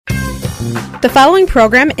The following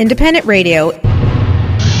program, Independent Radio.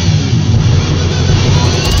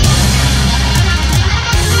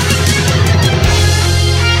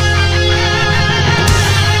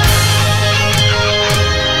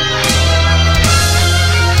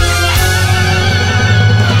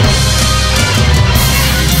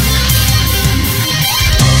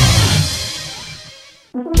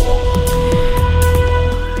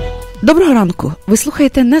 Доброго ранку! Ви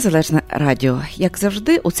слухаєте Незалежне радіо. Як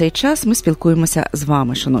завжди, у цей час ми спілкуємося з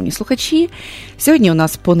вами, шановні слухачі. Сьогодні у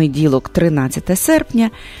нас понеділок, 13 серпня.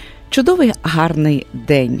 Чудовий, гарний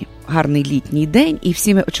день, гарний літній день. І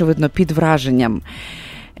всі ми, очевидно, під враженням,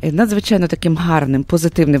 надзвичайно таким гарним,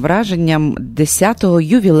 позитивним враженням 10-го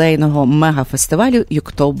ювілейного мегафестивалю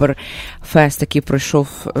Октоберфест, який пройшов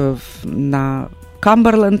на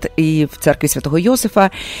Камберленд і в церкві Святого Йосифа.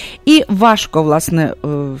 І важко, власне,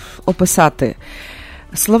 описати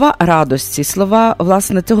слова радості, слова,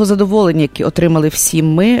 власне, цього задоволення, які отримали всі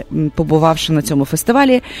ми, побувавши на цьому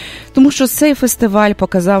фестивалі, тому що цей фестиваль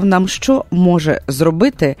показав нам, що може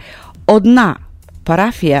зробити одна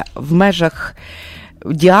парафія в межах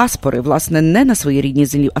діаспори, власне, не на своїй рідній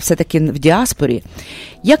землі, а все-таки в діаспорі,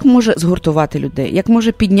 як може згуртувати людей, як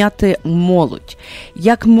може підняти молодь,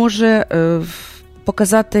 як може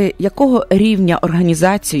показати, якого рівня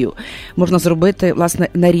організацію можна зробити, власне,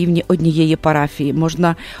 на рівні однієї парафії.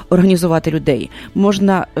 Можна організувати людей,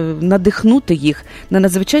 можна надихнути їх на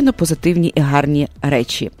надзвичайно позитивні і гарні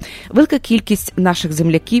речі. Велика кількість наших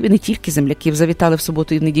земляків, і не тільки земляків, завітали в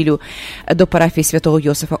суботу і в неділю до парафії Святого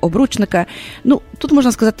Йосифа Обручника. Тут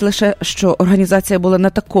можна сказати лише, що організація була на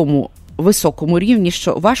такому високому рівні,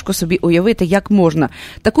 що важко собі уявити, як можна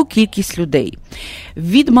таку кількість людей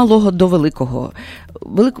від малого до великого,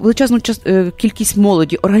 величезну кількість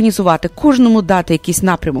молоді організувати, кожному дати якийсь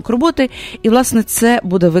напрямок роботи, і, власне, це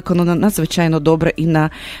буде виконано надзвичайно добре і на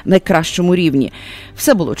найкращому рівні.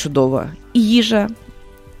 Все було чудово. І їжа,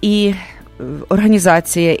 і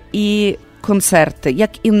організація, і концерти, як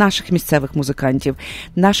і наших місцевих музикантів,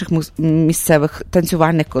 наших місцевих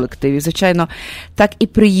танцювальних колективів, звичайно, так і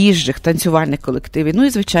приїжджих танцювальних колективів. І,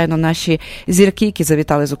 звичайно, наші зірки, які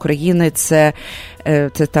завітали з України, це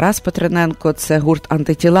Тарас Петрененко, це гурт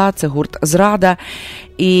 «Антитіла», це гурт «Зрада»,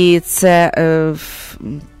 і це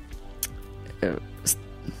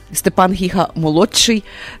Степан Гіга-молодший.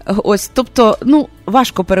 Ось, тобто,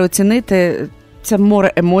 важко переоцінити це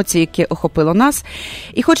море емоцій, яке охопило нас.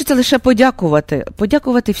 І хочеться лише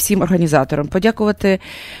подякувати всім організаторам, подякувати,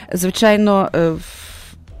 звичайно,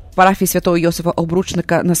 парафії Святого Йосифа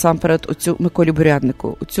Обручника, насамперед, оцю Миколі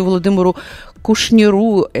Буряднику, оцю Володимиру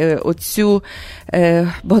Кушніру, оцю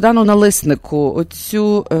Богдану Налиснику,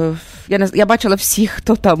 оцю, я бачила всіх,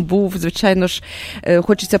 хто там був, звичайно ж,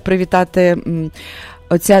 хочеться привітати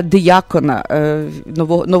оця диякона,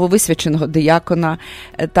 нововисвяченого диякона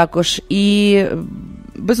також, і,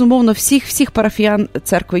 безумовно, всіх парафіян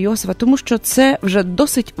церкви Йосифа, тому що це вже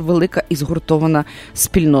досить велика і згуртована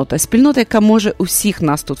спільнота. Спільнота, яка може усіх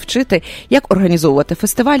нас тут вчити, як організовувати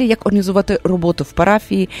фестивалі, як організувати роботу в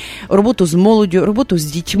парафії, роботу з молоддю, роботу з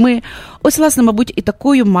дітьми. Ось, власне, мабуть, і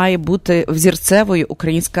такою має бути взірцевою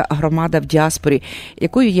українська громада в діаспорі,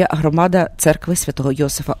 якою є громада церкви Святого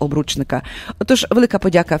Йосифа Обручника. Отож, велика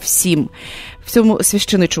подяка всім, всьому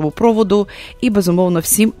священичому проводу і, безумовно,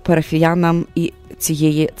 всім парафіянам і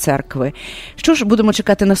цієї церкви. Що ж, будемо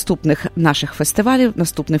чекати наступних наших фестивалів.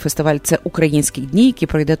 Наступний фестиваль – це «Українські дні», який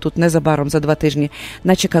пройде тут незабаром за 2 тижні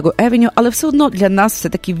на Чикаго-Евеню, але все одно для нас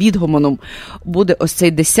все-таки відгомоном буде ось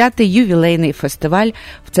цей 10-й ювілейний фестиваль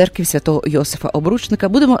в церкві Святого Йосифа Обручника.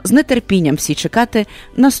 Будемо з нетерпінням всі чекати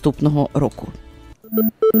наступного року.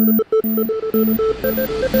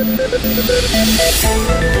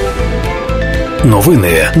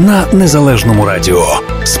 Новини на Незалежному радіо.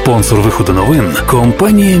 Спонсор виходу новин –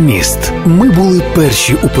 компанія «Міст». Ми були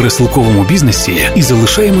перші у пересилковому бізнесі і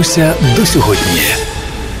залишаємося до сьогодні.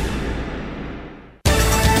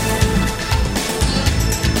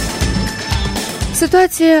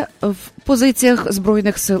 Ситуація в позиціях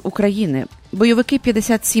Збройних сил України. Бойовики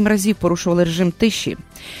 57 разів порушували режим тиші.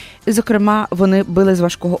 І, зокрема, вони били з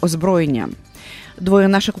важкого озброєння. 2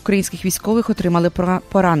 наших українських військових отримали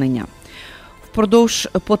поранення. Впродовж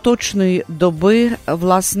поточної доби,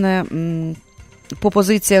 власне, по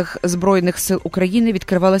позиціях Збройних сил України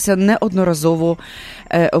відкривалося неодноразово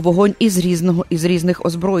вогонь із різних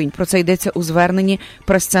озброєнь. Про це йдеться у зверненні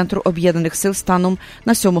прес-центру Об'єднаних сил станом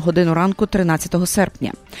на 7 годину ранку 13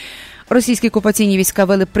 серпня. Російські окупаційні війська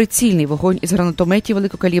вели прицільний вогонь із гранатометів,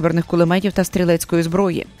 великокаліберних кулеметів та стрілецької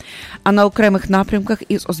зброї, а на окремих напрямках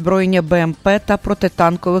із озброєння БМП та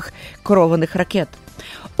протитанкових керованих ракет.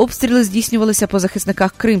 Обстріли здійснювалися по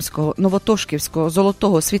захисниках Кримського, Новотошківського,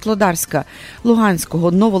 Золотого, Світлодарська,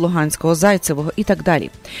 Луганського, Новолуганського, Зайцевого і так далі.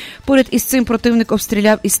 Поряд із цим противник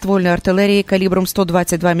обстріляв із ствольної артилерії калібром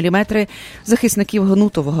 122 мм захисників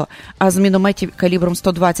Гнутового, а з мінометів калібром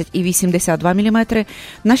 120 і 82 мм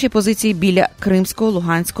наші позиції біля Кримського,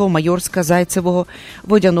 Луганського, Майорська, Зайцевого,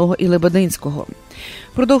 Водяного і Лебединського.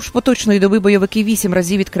 Впродовж поточної доби бойовики 8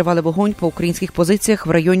 разів відкривали вогонь по українських позиціях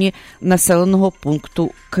в районі населеного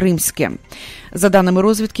пункту Кримське. За даними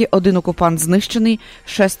розвідки, 1 окупант знищений,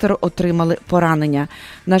 6 отримали поранення.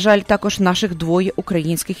 На жаль, також наших 2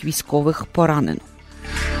 українських військових поранено.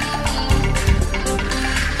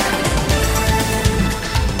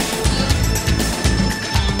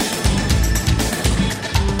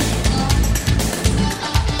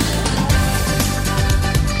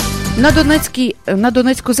 На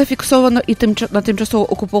Донецьку зафіксовано і на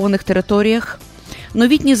тимчасово окупованих територіях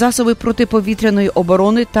новітні засоби протиповітряної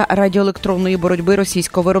оборони та радіоелектронної боротьби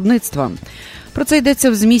російського виробництва. Про це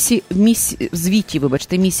йдеться в звіті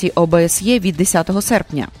місії ОБСЄ від 10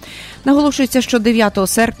 серпня. Наголошується, що 9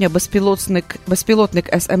 серпня безпілотник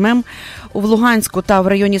СММ в Луганську та в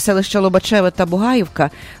районі селища Лобачеве та Бугаївка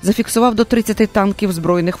зафіксував до 30 танків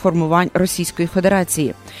збройних формувань Російської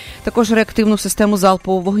Федерації. Також реактивну систему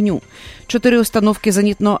залпового вогню, 4 установки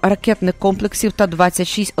зенітно-ракетних комплексів та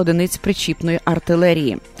 26 одиниць причіпної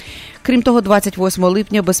артилерії. Крім того, 28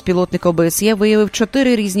 липня безпілотник ОБСЄ виявив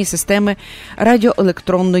 4 різні системи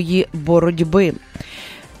радіоелектронної боротьби.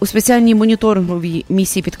 У спеціальній моніторинговій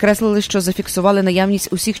місії підкреслили, що зафіксували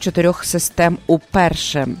наявність усіх 4 систем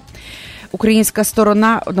уперше. Українська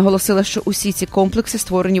сторона наголосила, що усі ці комплекси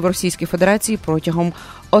створені в Російській Федерації протягом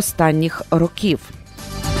останніх років.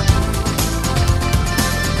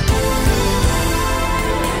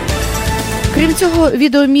 Крім цього,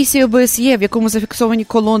 відео місії ОБСЄ, в якому зафіксовані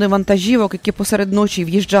колони вантажівок, які посеред ночі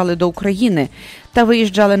в'їжджали до України та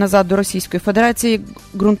виїжджали назад до Російської Федерації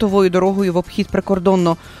ґрунтовою дорогою в обхід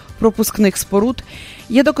прикордонно-пропускних споруд,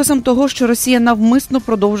 є доказом того, що Росія навмисно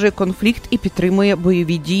продовжує конфлікт і підтримує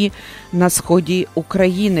бойові дії на сході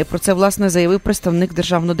України. Про це, власне, заявив представник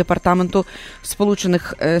Державного департаменту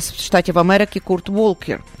Сполучених Штатів Америки Курт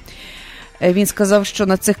Волкер. Він сказав, що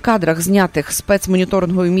на цих кадрах, знятих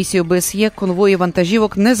спецмоніторинговою місією ОБСЄ, конвої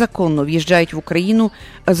вантажівок незаконно в'їжджають в Україну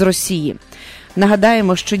з Росії.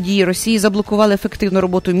 Нагадаємо, що дії Росії заблокували ефективну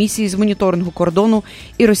роботу місії з моніторингу кордону,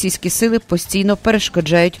 і російські сили постійно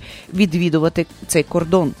перешкоджають відвідувати цей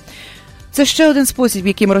кордон. Це ще один спосіб,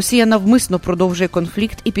 яким Росія навмисно продовжує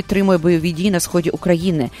конфлікт і підтримує бойові дії на сході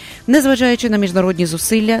України, незважаючи на міжнародні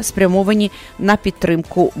зусилля, спрямовані на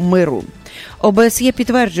підтримку миру. ОБСЄ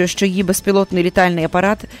підтверджує, що її безпілотний літальний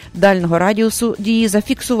апарат дальнього радіусу дії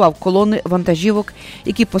зафіксував колони вантажівок,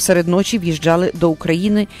 які посеред ночі в'їжджали до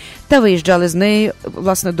України та виїжджали з неї,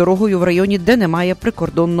 власне, дорогою в районі, де немає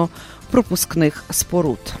прикордонно-пропускних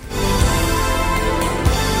споруд.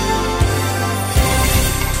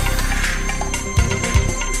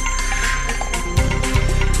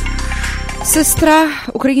 Сестра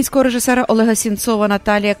українського режисера Олега Сенцова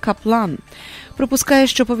Наталія Каплан припускає,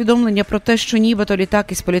 що повідомлення про те, що нібито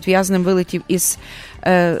літак із політв'язнем вилетів із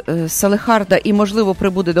Салехарда і, можливо,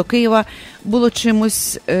 прибуде до Києва, було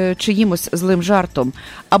чиїмось злим жартом.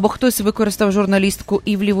 Або хтось використав журналістку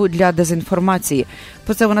Івлєву для дезінформації.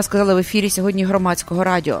 Про це вона сказала в ефірі сьогодні Громадського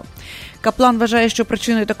радіо. Каплан вважає, що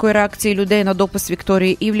причиною такої реакції людей на допис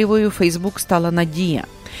Вікторії Івлєвої у Фейсбук стала Надія.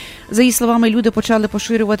 За її словами, люди почали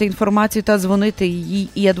поширювати інформацію та дзвонити їй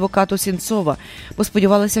і адвокату Сенцова, бо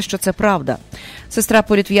сподівалися, що це правда. Сестра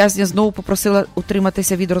політв'язня знову попросила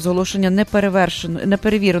утриматися від розголошення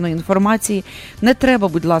неперевіреної інформації. Не треба,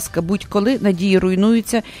 будь ласка, будь-коли надії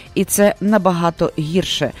руйнуються, і це набагато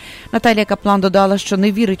гірше. Наталія Каплан додала, що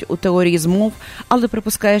не вірить у теорії змов, але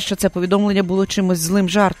припускає, що це повідомлення було чимось злим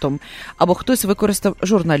жартом, або хтось використав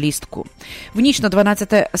журналістку. В ніч на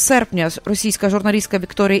 12 серпня російська журналістка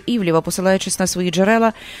Вікторія Івлєва, посилаючись на свої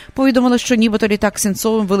джерела, повідомила, що нібито літак з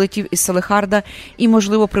Сенцовим вилетів із Салехарда і,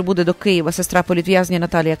 можливо, прибуде до Києва. Сестра політв'язня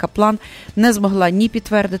Наталія Каплан не змогла ні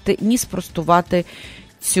підтвердити, ні спростувати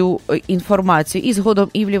цю інформацію. І згодом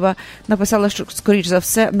Івлєва написала, що, скоріш за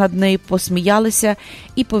все, над нею посміялися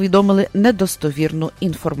і повідомили недостовірну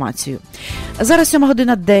інформацію. Зараз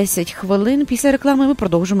 7:10. Після реклами ми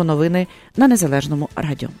продовжимо новини на Незалежному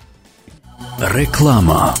радіо.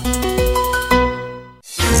 Реклама.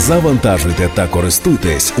 Завантажуйте та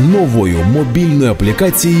користуйтесь новою мобільною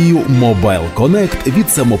аплікацією Mobile Connect від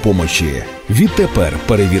 «Самопомочі». Відтепер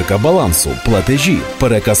перевірка балансу, платежі,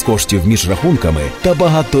 переказ коштів між рахунками та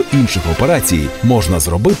багато інших операцій можна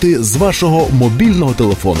зробити з вашого мобільного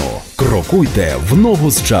телефону. Крокуйте в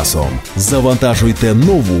ногу з часом. Завантажуйте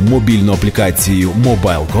нову мобільну аплікацію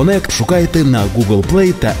Mobile Connect, шукайте на Google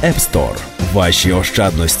Play та App Store. Ваші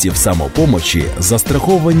ощадності в самопомочі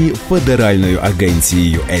застраховані Федеральною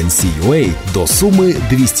агенцією NCUA до суми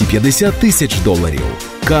 $250 тисяч.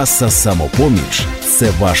 Каса «Самопоміч» – це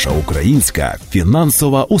ваша українська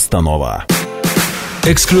фінансова установа.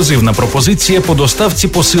 Ексклюзивна пропозиція по доставці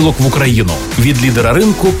посилок в Україну від лідера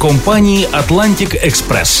ринку компанії Atlantic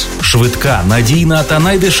Express. Швидка, надійна та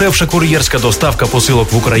найдешевша кур'єрська доставка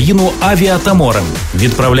посилок в Україну авіа та морем.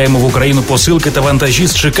 Відправляємо в Україну посилки та вантажі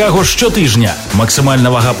з Чикаго щотижня. Максимальна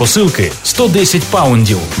вага посилки – 110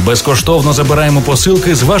 паундів. Безкоштовно забираємо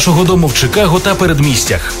посилки з вашого дому в Чикаго та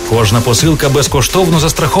передмістях. Кожна посилка безкоштовно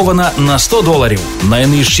застрахована на $100.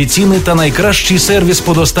 Найнижчі ціни та найкращий сервіс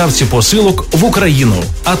по доставці посилок в Україну.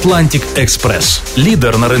 Atlantic Express.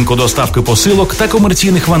 Лідер на ринку доставки посилок та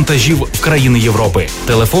комерційних вантажів в країни Європи.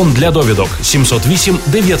 Телефон для довідок 708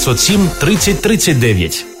 907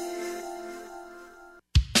 3039.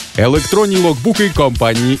 Електронні логбуки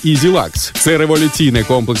компанії EasyLux. Це революційне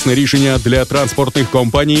комплексне рішення для транспортних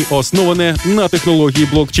компаній, основане на технології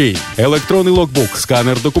блокчейн. Електронний логбук,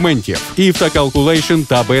 сканер документів, IF та Calculation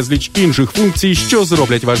та безліч інших функцій, що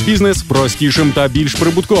зроблять ваш бізнес простішим та більш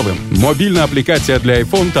прибутковим. Мобільна аплікація для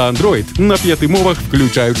iPhone та Android на 5 мовах,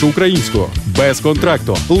 включаючи українську. Без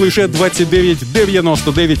контракту. Лише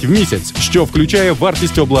 $29.99 в місяць, що включає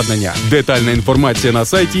вартість обладнання. Детальна інформація на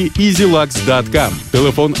сайті easylux.com.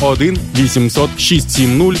 Телефон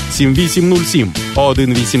 1-800-670-7807.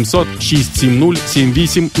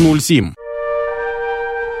 1-800-670-7807.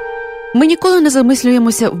 Ми ніколи не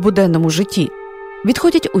замислюємося в буденному житті.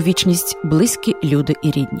 Відходять у вічність близькі люди і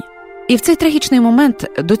рідні. І в цей трагічний момент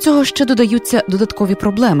до цього ще додаються додаткові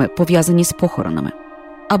проблеми, пов'язані з похоронами.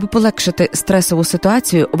 Аби полегшити стресову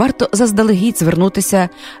ситуацію, варто заздалегідь звернутися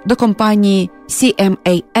до компанії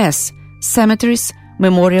CMAS – Cemeteries,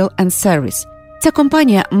 Memorial and Service. Ця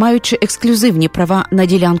компанія, маючи ексклюзивні права на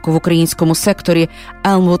ділянку в українському секторі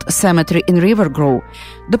Elmwood Cemetery in River Grove,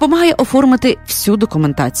 допомагає оформити всю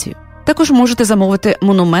документацію. Також можете замовити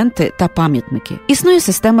монументи та пам'ятники. Існує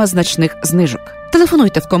система значних знижок.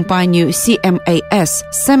 Телефонуйте в компанію CMAS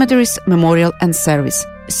 – Cemeteries, Memorial and Service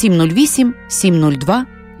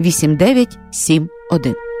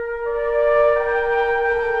 708-702-8971.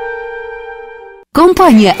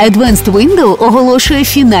 Компанія Advanced Window оголошує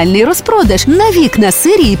фінальний розпродаж на вікна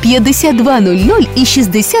серії 5200 і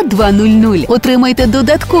 6200. Отримайте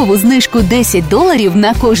додаткову знижку $10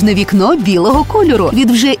 на кожне вікно білого кольору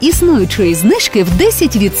від вже існуючої знижки в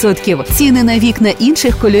 10%. Ціни на вікна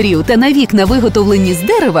інших кольорів та на вікна, виготовлені з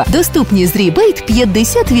дерева, доступні з рібейт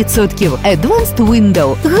 50%. Advanced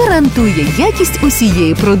Window гарантує якість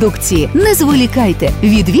усієї продукції. Не зволікайте,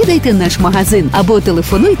 відвідайте наш магазин або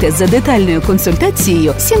телефонуйте за детальною консультацією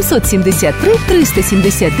 773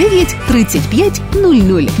 379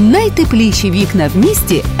 3500. Найтепліші вікна в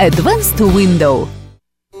місті Advanced Window.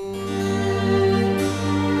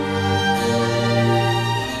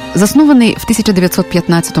 Заснований в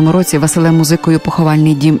 1915 році Василем Музикою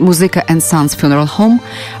поховальний дім «Музика & Sons Funeral Home»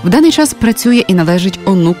 в даний час працює і належить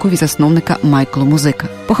онукові засновника Майклу Музика.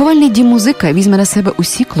 Поховальний дім «Музика» візьме на себе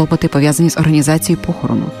усі клопоти, пов'язані з організацією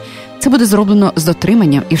похорону. Це буде зроблено з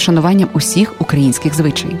дотриманням і вшануванням усіх українських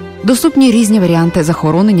звичаїв. Доступні різні варіанти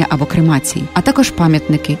захоронення або кремації, а також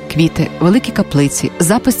пам'ятники, квіти, великі каплиці,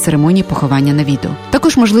 запис церемонії поховання на відео.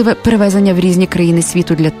 Також можливе перевезення в різні країни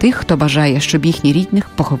світу для тих, хто бажає, щоб їхні рідних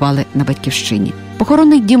поховали на батьківщині.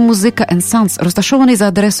 Похоронний дім «Музика & Sons» розташований за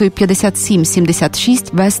адресою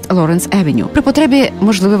 5776 West Lawrence Avenue. При потребі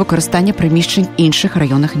можливе використання приміщень в інших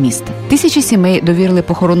районах міста. Тисячі сімей довірили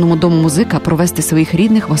похоронному дому «Музика» провести своїх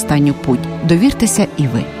рідних в останню путь. Довіртеся і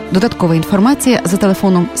ви. Додаткова інформація за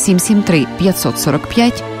телефоном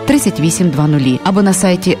 773-545-3820 або на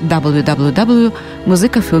сайті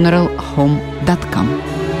www.musicafuneralhome.com.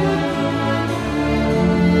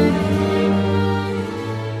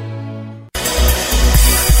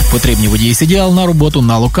 Потрібні водії CDL на роботу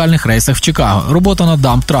на локальних рейсах в Чикаго. Робота на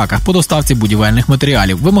дамп-траках по доставці будівельних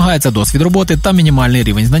матеріалів. Вимагається досвід роботи та мінімальний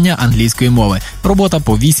рівень знання англійської мови. Робота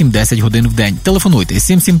по 8-10 годин в день. Телефонуйте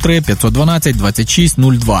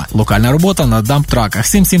 773-512-2602. Локальна робота на дамп-траках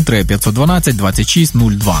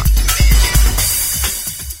 773-512-2602.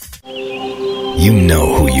 You know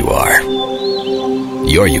who you are.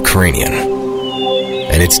 You're Ukrainian.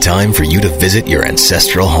 And it's time for you to visit your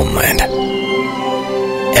ancestral homeland.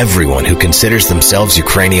 Everyone who considers themselves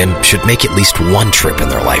Ukrainian should make at least one trip in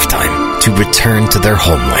their lifetime to return to their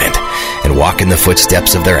homeland and walk in the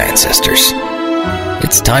footsteps of their ancestors.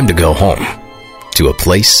 It's time to go home, to a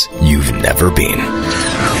place you've never been.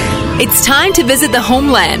 It's time to visit the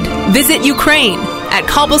homeland. Visit Ukraine at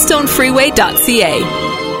cobblestonefreeway.ca.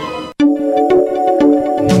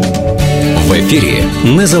 В ефірі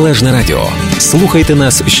Незалежне Радіо. Слухайте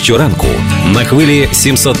нас щоранку на хвилі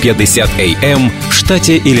 750 AM в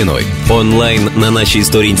штаті Ілліной. Онлайн на нашій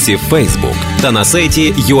сторінці Facebook та на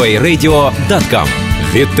сайті uaradio.com.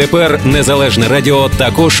 Відтепер Незалежне Радіо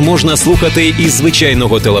також можна слухати із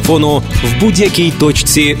звичайного телефону в будь-якій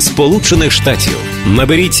точці Сполучених Штатів.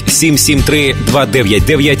 Наберіть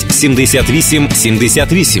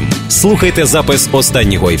 773-299-78-78. Слухайте запис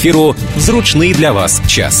останнього ефіру в зручний для вас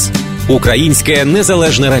час. Українське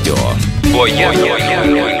Незалежне Радіо. Бо я...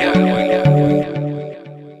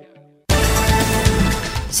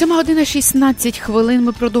 7:16.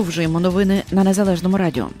 Ми продовжуємо новини на Незалежному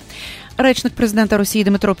радіо. Речник президента Росії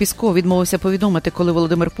Дмитро Пісков відмовився повідомити, коли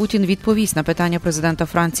Володимир Путін відповість на питання президента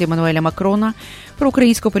Франції Еммануеля Макрона про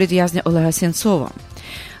українського політв'язня Олега Сенцова.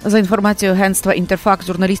 За інформацією агентства «Інтерфакс»,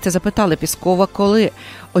 журналісти запитали Піскова, коли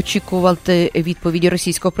очікувати відповіді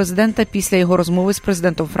російського президента після його розмови з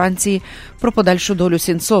президентом Франції про подальшу долю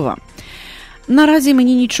Сенцова. «Наразі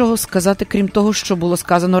мені нічого сказати, крім того, що було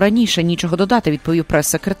сказано раніше, нічого додати», відповів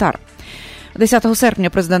прес-секретар. 10 серпня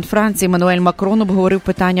президент Франції Еммануель Макрон обговорив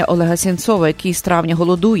питання Олега Сенцова, який з травня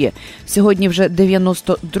голодує. Сьогодні вже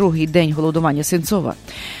 92-й день голодування Сенцова.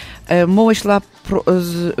 Мова йшла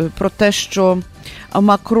про те, що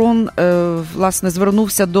Макрон, власне,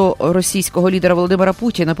 звернувся до російського лідера Володимира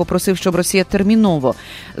Путіна, попросив, щоб Росія терміново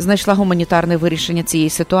знайшла гуманітарне вирішення цієї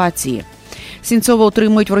ситуації. Сенцова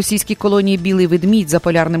утримують в російській колонії «Білий ведмідь» за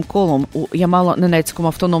полярним колом у Ямало-Ненецькому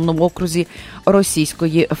автономному окрузі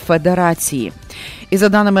Російської Федерації. І за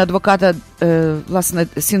даними адвоката, власне,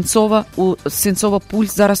 Сенцова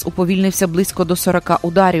пульс зараз уповільнився близько до 40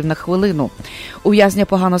 ударів на хвилину. У в'язня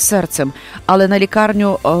погано з серцем, але на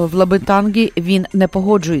лікарню в Лабетангі він не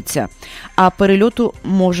погоджується, а перельоту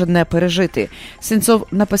може не пережити. Сенцов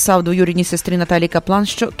написав двоюрідній сестрі Наталії Каплан,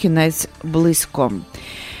 що кінець близько.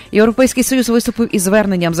 Європейський Союз виступив із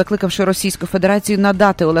зверненням, закликавши Російську Федерацію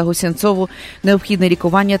надати Олегу Сенцову необхідне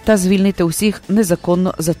лікування та звільнити усіх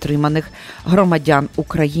незаконно затриманих громадян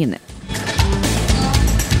України.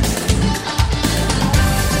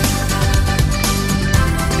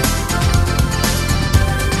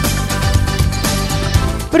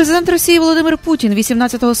 Президент Росії Володимир Путін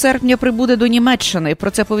 18 серпня прибуде до Німеччини.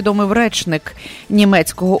 Про це повідомив речник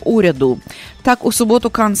німецького уряду. Так, у суботу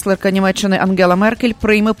канцлерка Німеччини Ангела Меркель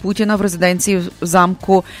прийме Путіна в резиденції в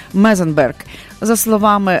замку Мезенберг. За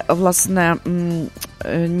словами, власне,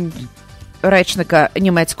 речника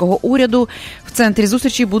німецького уряду, в центрі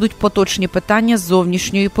зустрічі будуть поточні питання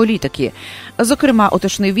зовнішньої політики. Зокрема,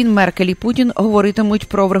 уточнив він, Меркель і Путін говоритимуть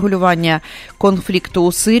про врегулювання конфлікту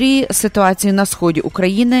у Сирії, ситуацію на сході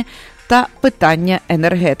України та питання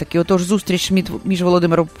енергетики. Отож, зустріч між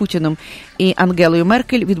Володимиром Путіним і Ангелою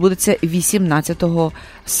Меркель відбудеться 18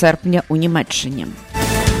 серпня у Німеччині.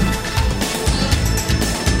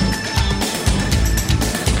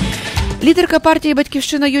 Лідерка партії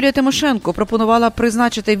 «Батьківщина» Юлія Тимошенко пропонувала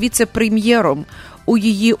призначити віце-прем'єром у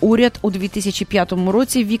її уряд у 2005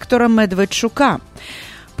 році Віктора Медведчука.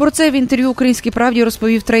 Про це в інтерв'ю «Українській правді»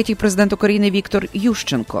 розповів третій президент України Віктор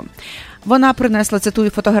Ющенко. Вона принесла, цитую,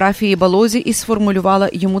 фотографії Балозі і сформулювала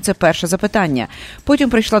йому це перше запитання. Потім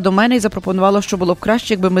прийшла до мене і запропонувала, що було б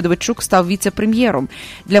краще, якби Медведчук став віце-прем'єром.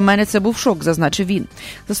 Для мене це був шок, зазначив він.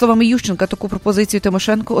 За словами Ющенка, таку пропозицію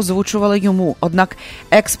Тимошенко озвучувала йому. Однак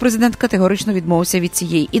екс-президент категорично відмовився від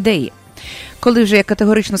цієї ідеї. Коли вже я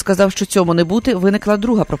категорично сказав, що цьому не бути, виникла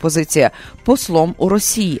друга пропозиція – послом у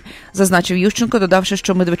Росії, зазначив Ющенко, додавши,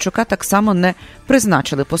 що Медведчука так само не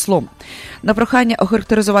призначили послом. На прохання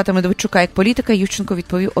охарактеризувати Медведчука як політика Ющенко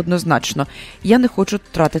відповів однозначно – я не хочу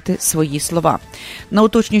тратити свої слова. На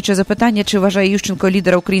уточнююче запитання, чи вважає Ющенко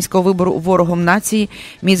лідера українського вибору ворогом нації,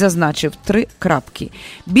 мій зазначив 3 крапки.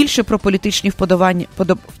 Більше про політичні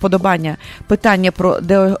вподобання, питання про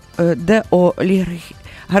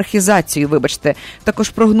деолігархізацію, також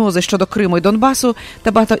прогнози щодо Криму і Донбасу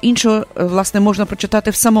та багато іншого, власне, можна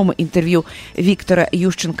прочитати в самому інтерв'ю Віктора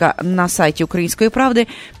Ющенка на сайті «Української правди»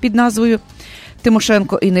 під назвою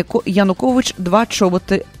 «Тимошенко і Янукович. Два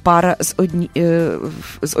чоботи пара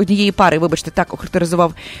з однієї пари». Так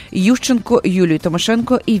охарактеризував Ющенко Юлію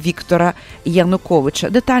Тимошенко і Віктора Януковича.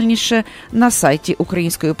 Детальніше на сайті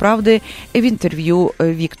 «Української правди» в інтерв'ю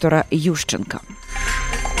Віктора Ющенка.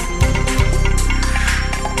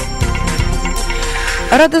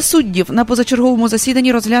 Рада суддів на позачерговому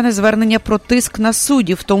засіданні розгляне звернення про тиск на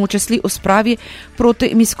суддів, в тому числі у справі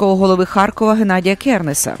проти міського голови Харкова Геннадія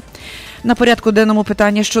Кернеса. На порядку денному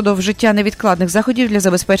питання щодо вжиття невідкладних заходів для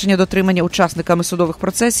забезпечення дотримання учасниками судових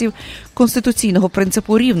процесів конституційного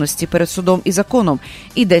принципу рівності перед судом і законом,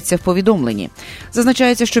 йдеться в повідомленні.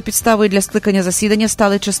 Зазначається, що підставою для скликання засідання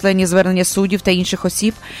стали численні звернення суддів та інших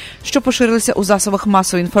осіб, що поширилися у засобах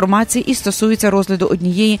масової інформації і стосуються розгляду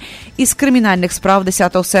однієї із кримінальних справ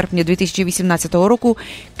 10 серпня 2018 року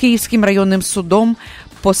Київським районним судом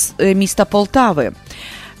міста Полтави.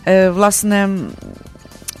 Власне,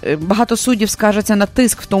 багато суддів скаржаться на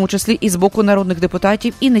тиск, в тому числі і з боку народних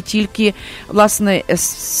депутатів, і не тільки, власне,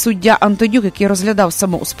 суддя Антонюк, який розглядав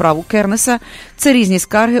саму справу Кернеса. Це різні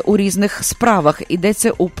скарги у різних справах,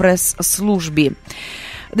 йдеться у прес-службі.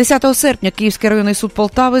 10 серпня Київський районний суд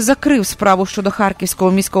Полтави закрив справу щодо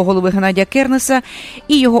харківського міського голови Геннадія Кернеса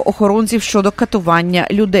і його охоронців щодо катування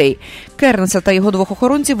людей. Кернеса та його двох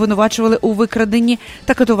охоронців винувачували у викраденні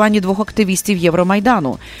та катуванні двох активістів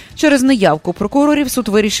Євромайдану. Через неявку прокурорів суд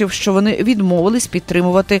вирішив, що вони відмовились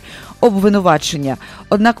підтримувати обвинувачення.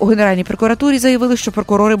 Однак у Генеральній прокуратурі заявили, що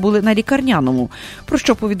прокурори були на лікарняному, про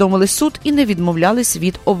що повідомили суд і не відмовлялись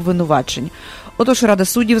від обвинувачень. Отож, Рада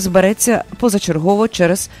суддів збереться позачергово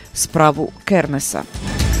через справу Кернеса.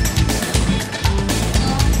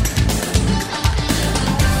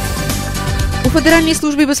 У Федеральній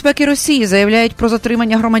службі безпеки Росії заявляють про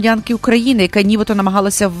затримання громадянки України, яка нібито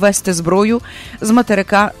намагалася ввести зброю з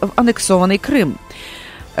материка в анексований Крим.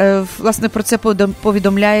 Власне, про це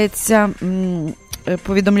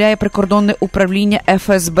повідомляє прикордонне управління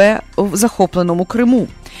ФСБ в захопленому Криму.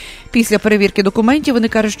 Після перевірки документів вони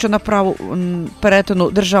кажуть, що на право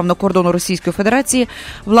перетину державного кордону Російської Федерації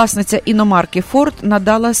власниця іномарки «Форд»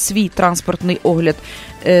 надала свій транспортний огляд,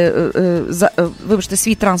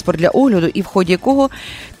 свій транспорт для огляду, і в ході якого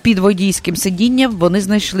під водійським сидінням вони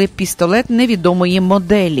знайшли пістолет невідомої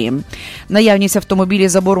моделі. Наявність автомобілів,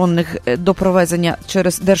 заборонених до провезення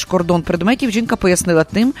через держкордон предметів, жінка пояснила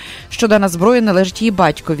тим, що дана зброя належить її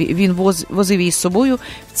батькові. Він возив її з собою в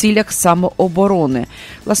цілях самооборони.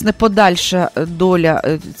 Власне, подальша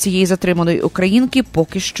доля цієї затриманої українки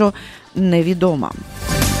поки що невідома.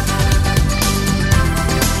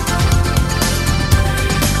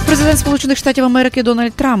 Президент Сполучених Штатів Америки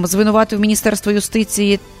Дональд Трамп звинуватив Міністерство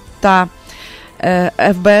юстиції та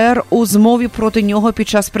ФБР у змові проти нього під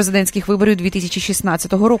час президентських виборів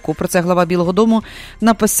 2016 року. Про це глава Білого дому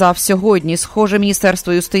написав сьогодні. Схоже,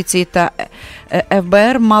 Міністерство юстиції та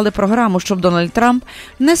ФБР мали програму, щоб Дональд Трамп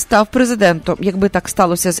не став президентом. Якби так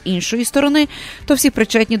сталося з іншої сторони, то всі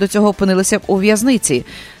причетні до цього опинилися б у в'язниці.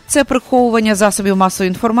 Це приховування засобів масової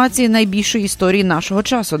інформації найбільшої історії нашого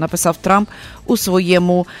часу, написав Трамп у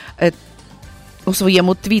своєму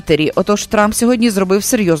твіттері. Отож, Трамп сьогодні зробив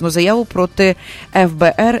серйозну заяву проти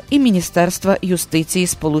ФБР і Міністерства юстиції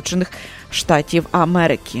Сполучених Штатів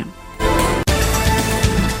Америки.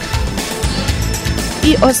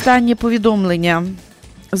 І останнє повідомлення.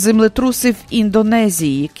 Землетруси в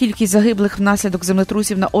Індонезії. Кількість загиблих внаслідок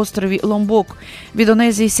землетрусів на острові Ломбок в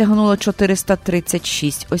Індонезії сягнула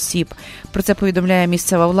 436 осіб. Про це повідомляє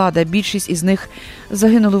місцева влада. Більшість із них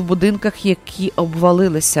загинули в будинках, які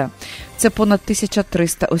обвалилися. Це понад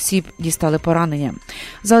 1300 осіб дістали поранення.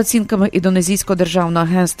 За оцінками Індонезійського державного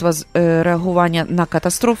агентства з реагування на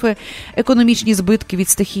катастрофи, економічні збитки від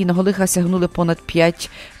стихійного лиха сягнули понад 5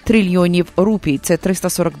 трильйонів рупій. Це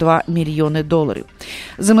 342 мільйони доларів.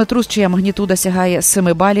 Землетрус, чия магнітуда сягає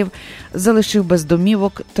 7 балів, залишив без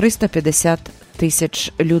домівок 350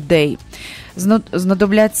 тисяч людей.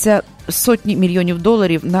 Знадобляться сотні мільйонів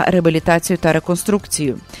доларів на реабілітацію та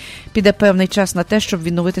реконструкцію. Піде певний час на те, щоб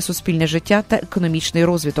відновити суспільне життя та економічний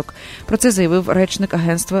розвиток. Про це заявив речник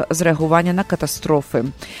агентства з реагування на катастрофи.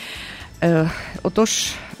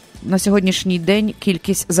 Отож, на сьогоднішній день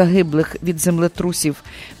кількість загиблих від землетрусів в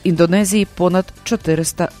Індонезії понад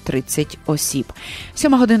 430 осіб.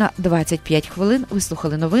 7:25. Ви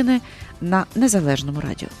слухали новини на Незалежному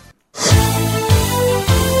радіо.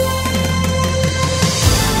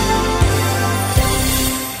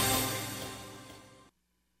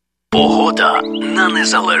 Погода на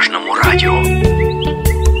Незалежному радіо.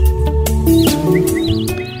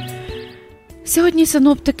 Сьогодні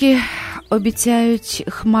синоптики обіцяють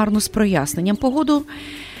хмарну з проясненням погоду.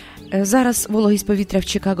 Зараз вологість повітря в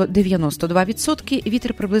Чикаго 92%,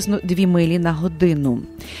 вітер приблизно 2 милі на годину.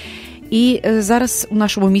 І зараз у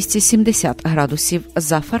нашому місті 70 градусів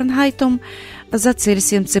за Фаренгейтом, за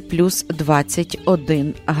Цельсієм це плюс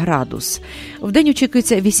 21 градус. Вдень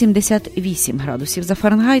очікується 88 градусів за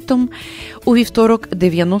Фаренгейтом, у вівторок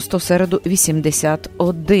 90, в середу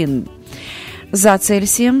 81. За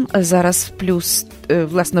Цельсієм зараз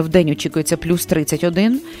власне, в день очікується плюс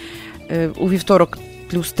 31, у вівторок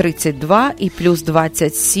плюс 32 і плюс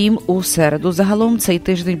 27 у середу. Загалом цей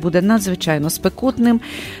тиждень буде надзвичайно спекотним.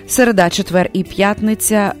 Середа, четвер і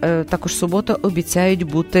п'ятниця, також субота обіцяють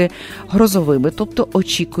бути грозовими, тобто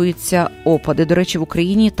очікуються опади. До речі, в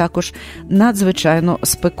Україні також надзвичайно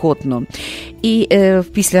спекотно. І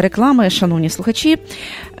після реклами, шановні слухачі,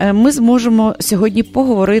 ми зможемо сьогодні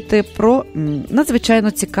поговорити про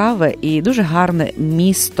надзвичайно цікаве і дуже гарне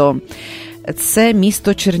місто. Це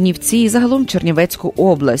місто Чернівці і загалом Чернівецьку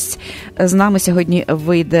область. З нами сьогодні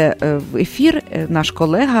вийде в ефір наш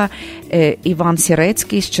колега Іван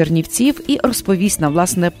Сірецький з Чернівців і розповість нам,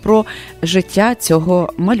 власне, про життя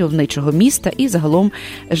цього мальовничого міста і загалом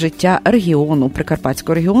життя регіону,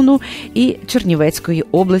 Прикарпатського регіону і Чернівецької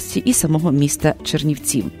області і самого міста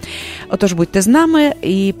Чернівців. Отож, будьте з нами,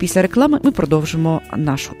 і після реклами ми продовжимо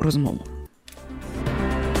нашу розмову.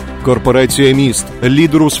 Корпорація «Міст»,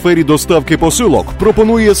 лідер у сфері доставки посилок,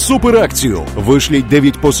 пропонує суперакцію. Вишліть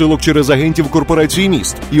 9 посилок через агентів корпорації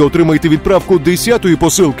 «Міст» і отримайте відправку 10-ї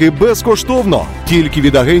посилки безкоштовно. Тільки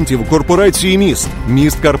від агентів корпорації «Міст».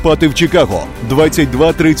 Міст Карпати в Чикаго,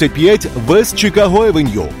 2235 Вест Чикаго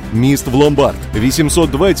Евеню. Міст в Ломбард,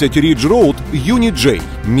 820 Рідж Роуд, Юніт Джей.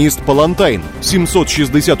 Міст Палантайн,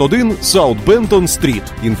 761 Саут Бентон Стріт.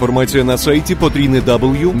 Інформація на сайті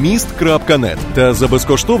www.mist.net та за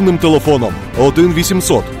безкоштовним телефоном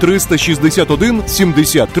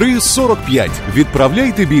 1-800-361-73-45.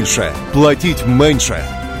 Відправляйте більше, платіть менше.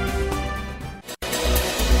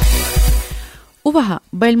 Увага!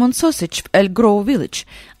 Belmont Sausage в Elk Grove Village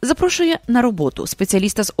запрошує на роботу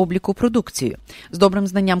спеціаліста з обліку продукції з добрим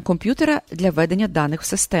знанням комп'ютера для введення даних в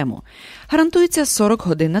систему. Гарантується 40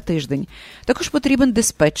 годин на тиждень. Також потрібен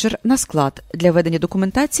диспетчер на склад для ведення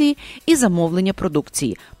документації і замовлення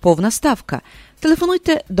продукції. Повна ставка.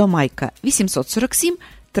 Телефонуйте до Майка 847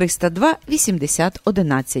 302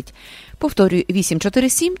 8011. Повторюю,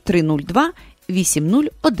 847 302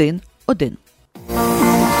 8011.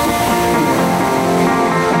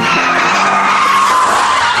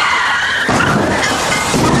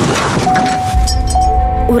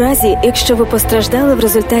 У разі, якщо ви постраждали в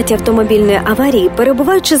результаті автомобільної аварії,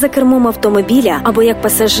 перебуваючи за кермом автомобіля або як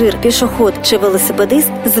пасажир, пішохід чи велосипедист,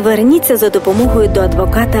 зверніться за допомогою до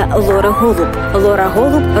адвоката Лори Голуб. Лора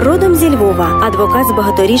Голуб родом зі Львова, адвокат з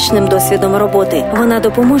багаторічним досвідом роботи. Вона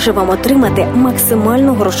допоможе вам отримати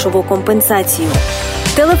максимальну грошову компенсацію.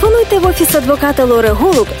 Телефонуйте в офіс адвоката Лори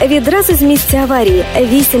Голуб відразу з місця аварії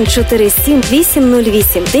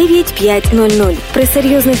 847-808-9500. При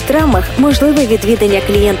серйозних травмах можливе відвідання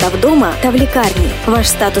клієнта вдома та в лікарні. Ваш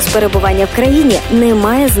статус перебування в країні не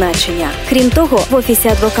має значення. Крім того, в офісі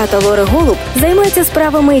адвоката Лори Голуб займаються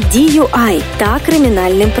справами DUI та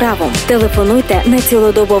кримінальним правом. Телефонуйте на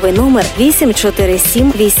цілодобовий номер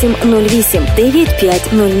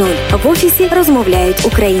 847-808-9500. В офісі розмовляють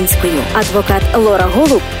українською. Адвокат Лора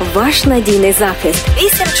Голуб – ваш надійний захист.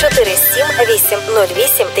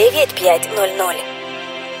 847-808-9500.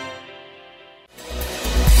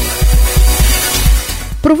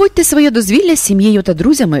 Проводьте своє дозвілля з сім'єю та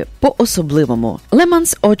друзями по-особливому.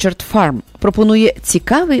 Lemon's Orchard Farm пропонує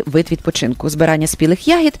цікавий вид відпочинку, збирання спілих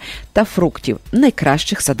ягід та фруктів в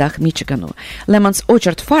найкращих садах Мічигану. Lemon's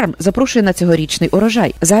Orchard Farm запрошує на цьогорічний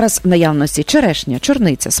урожай. Зараз в наявності черешня,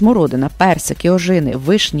 чорниця, смородина, персики, ожини,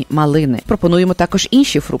 вишні, малини. Пропонуємо також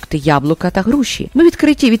інші фрукти, яблука та груші. Ми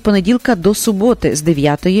відкриті від понеділка до суботи з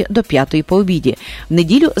 9 до 5 по обіді, в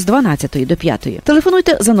неділю з 12 до 5.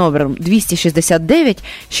 Телефонуйте за номером 269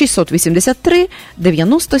 683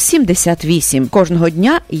 90 78. Кожного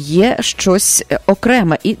дня є щось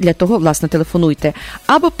окреме, і для того, власне, телефонуйте.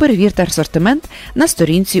 Або перевірте асортимент на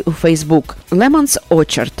сторінці у Facebook. Lemon's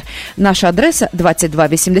Orchard. Наша адреса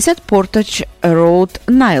 2280 Portage Road,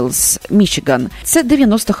 Niles, Мічиган. Це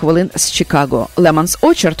 90 хвилин з Чикаго. Lemon's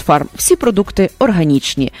Orchard Farm. Всі продукти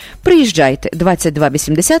органічні. Приїжджайте.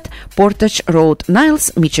 2280 Portage Road,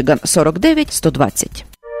 Niles, Мічиган, 49 120.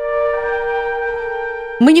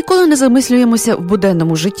 Ми ніколи не замислюємося в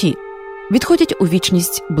буденному житті. Відходять у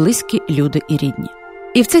вічність близькі люди і рідні.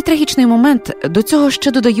 І в цей трагічний момент до цього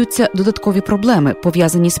ще додаються додаткові проблеми,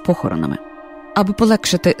 пов'язані з похоронами. Аби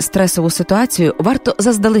полегшити стресову ситуацію, варто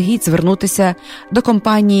заздалегідь звернутися до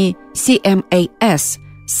компанії CMAS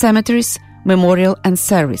 – Cemeteries, Memorial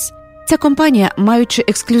and Service. Ця компанія, маючи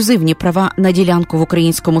ексклюзивні права на ділянку в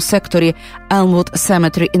українському секторі Elmwood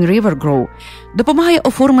Cemetery in River Grove, допомагає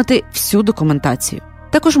оформити всю документацію.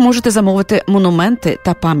 Також можете замовити монументи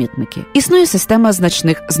та пам'ятники. Існує система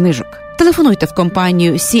значних знижок. Телефонуйте в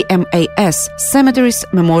компанію CMAS –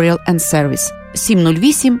 Cemeteries, Memorial and Service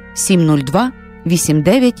 708-702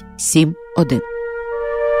 8971.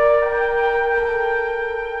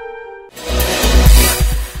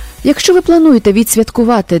 Якщо ви плануєте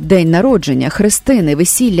відсвяткувати день народження, хрестини,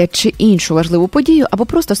 весілля чи іншу важливу подію, або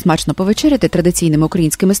просто смачно повечеряти традиційними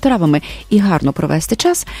українськими стравами і гарно провести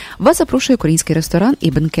час, вас запрошує український ресторан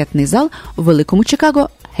і бенкетний зал у Великому Чикаго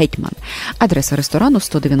 «Гетьман». Адреса ресторану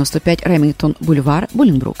 195 Ремінгтон Бульвар,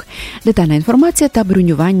 Болінбрук. Детальна інформація та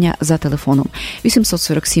бронювання за телефоном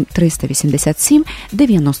 847 387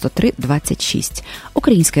 93 26.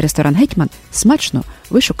 Український ресторан «Гетьман» смачно,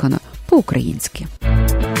 вишукано, по-українськи.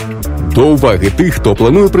 До уваги тих, хто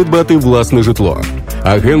планує придбати власне житло.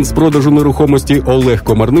 Агент з продажу нерухомості Олег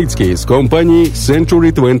Комарницький з компанії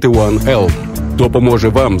Century 21 Elm допоможе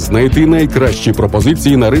вам знайти найкращі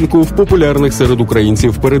пропозиції на ринку в популярних серед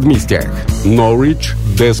українців передмістях – Norwich,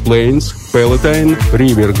 Des Plaines, Palatine,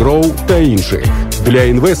 River Grove та інших. Для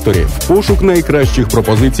інвесторів – пошук найкращих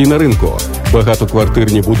пропозицій на ринку,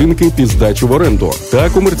 багатоквартирні будинки під здачу в оренду та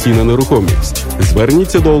комерційна нерухомість.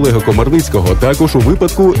 Зверніться до Олега Комарницького також у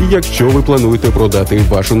випадку, якщо ви плануєте продати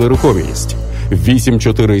вашу нерухомість.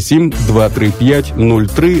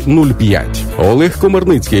 847-235-0305. Олег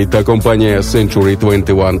Комарницький та компанія Century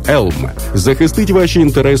 21 Elm захистить ваші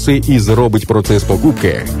інтереси і зробить процес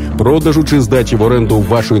покупки, продажу чи здачі в оренду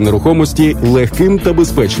вашої нерухомості легким та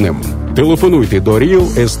безпечним. Телефонуйте до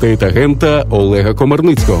Real Estate-агента Олега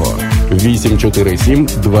Комарницького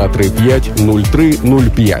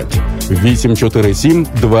 847-235-0305.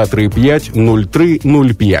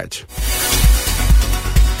 847-235-0305.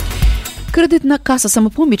 Кредитна каса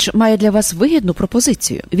 «Самопоміч» має для вас вигідну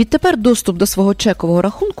пропозицію. Відтепер доступ до свого чекового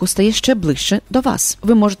рахунку стає ще ближче до вас.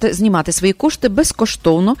 Ви можете знімати свої кошти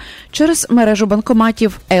безкоштовно через мережу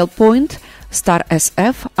банкоматів L-Point, Star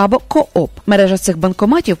SF або Co-op. Мережа цих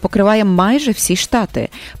банкоматів покриває майже всі штати.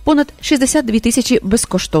 Понад 62 тисячі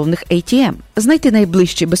безкоштовних ATM. Знайти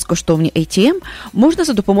найближчі безкоштовні ATM можна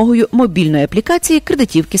за допомогою мобільної аплікації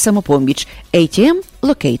кредитівки «Самопоміч» ATM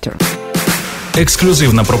Locator.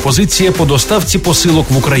 Ексклюзивна пропозиція по доставці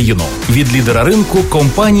посилок в Україну від лідера ринку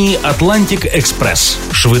компанії Atlantic Express.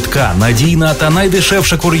 Швидка, надійна та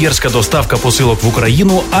найдешевша кур'єрська доставка посилок в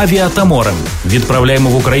Україну авіа та морем. Відправляємо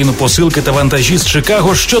в Україну посилки та вантажі з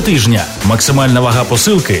Чикаго щотижня. Максимальна вага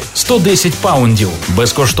посилки – 110 паундів.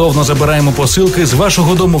 Безкоштовно забираємо посилки з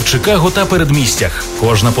вашого дому в Чикаго та передмістях.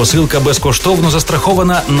 Кожна посилка безкоштовно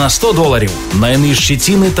застрахована на $100. Найнижчі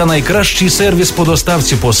ціни та найкращий сервіс по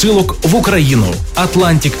доставці посилок в Україну.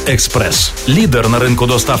 Atlantic Express. Лідер на ринку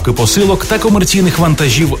доставки посилок та комерційних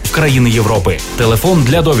вантажів в країни Європи. Телефон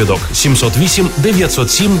для довідок 708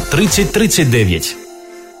 907 30 39.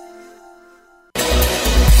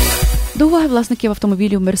 До уваги власників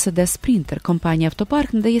автомобілів Mercedes Sprinter. Компанія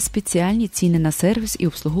 «Автопарк» надає спеціальні ціни на сервіс і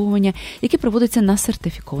обслуговування, які проводяться на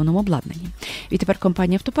сертифікованому обладнанні. Відтепер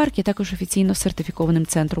компанія «Автопарк» є також офіційно сертифікованим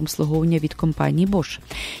центром обслуговування від компанії Bosch.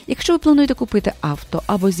 Якщо ви плануєте купити авто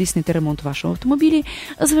або здійснити ремонт вашого автомобілі,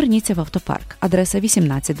 зверніться в «Автопарк». Адреса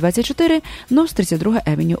 1824 North 32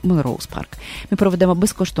 Avenue, Melrose Park. Ми проведемо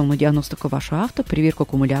безкоштовну діагностику вашого авто, перевірку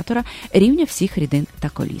акумулятора, рівня всіх рідин та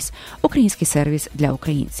коліс. Український сервіс для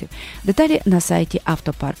українців. Деталі на сайті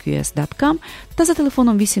autoparkus.com та за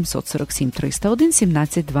телефоном 847 301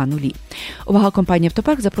 1720. Увага, компанія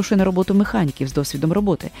 «Автопарк» запрошує на роботу механіків з досвідом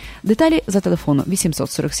роботи. Деталі за телефоном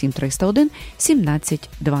 847 301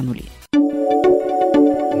 1720.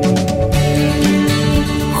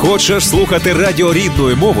 Хочеш слухати радіо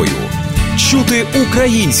рідною мовою? Чути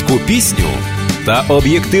українську пісню та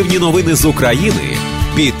об'єктивні новини з України?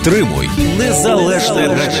 Підтримуй Незалежне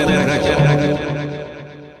радіо.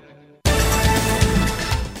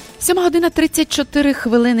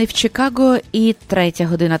 7:34 в Чикаго і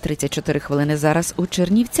 3:34 зараз у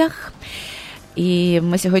Чернівцях. І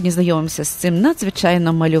ми сьогодні знайомимося з цим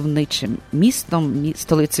надзвичайно мальовничим містом,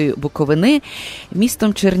 столицею Буковини,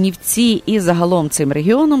 містом Чернівці і загалом цим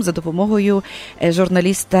регіоном за допомогою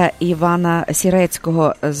журналіста Івана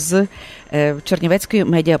Сірецького з чернівецької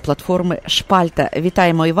медіаплатформи «Шпальта».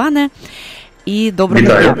 Вітаємо, Іване, і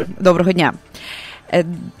доброго дня.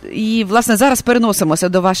 І, власне, зараз переносимося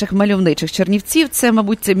до ваших мальовничих Чернівців. Це,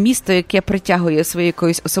 мабуть, це місто, яке притягує своєю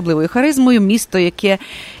якоюсь особливою харизмою, місто, яке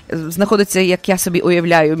знаходиться, як я собі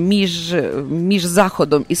уявляю, між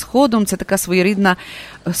Заходом і Сходом. Це така своєрідна,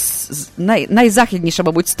 найзахідніша,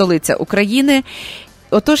 мабуть, столиця України.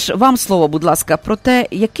 Отож, вам слово, будь ласка, про те,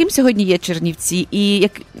 яким сьогодні є Чернівці, і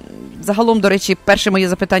як загалом, до речі, перше моє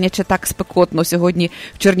запитання, чи так спекотно сьогодні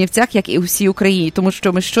в Чернівцях, як і у всій Україні, тому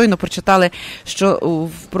що ми щойно прочитали, що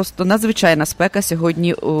просто надзвичайна спека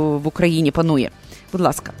сьогодні в Україні панує. Будь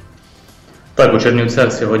ласка. Так, у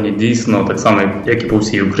Чернівцях сьогодні дійсно, так само, як і по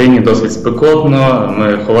всій Україні, досить спекотно.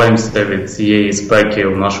 Ми ховаємося від цієї спеки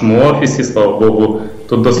в нашому офісі, слава Богу,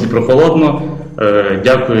 тут досить прохолодно.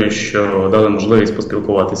 Дякую, що дали можливість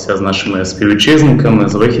поспілкуватися з нашими співвітчизниками,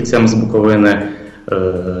 з вихідцями з Буковини.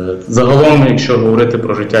 Загалом, якщо говорити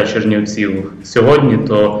про життя чернівців сьогодні,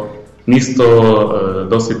 то місто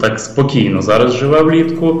досить так спокійно зараз живе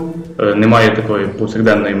влітку. Немає такої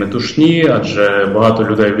повсякденної метушні, адже багато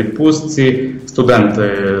людей у відпустці,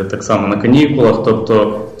 студенти так само на канікулах,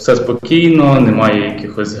 тобто все спокійно, немає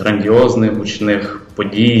якихось грандіозних, гучних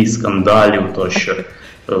подій, скандалів тощо.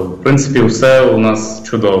 В принципі, все у нас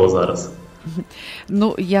чудово зараз.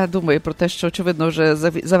 Ну, я думаю про те, що, очевидно, вже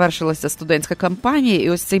завершилася студентська кампанія, і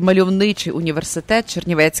ось цей мальовничий університет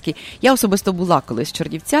Чернівецький. Я особисто була колись в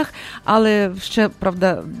Чернівцях, але ще,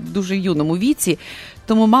 правда, в дуже юному віці,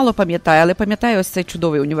 тому мало пам'ятаю, але пам'ятаю ось цей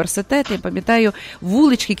чудовий університет, я пам'ятаю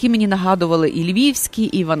вулички, які мені нагадували і львівські,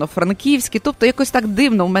 і івано-франківські, тобто якось так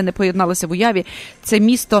дивно в мене поєдналося в уяві це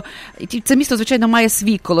місто, звичайно, має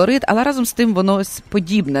свій колорит, але разом з тим воно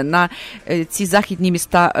подібне на ці західні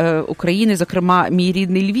міста України, зокрема, мій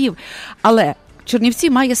рідний Львів, але Чернівці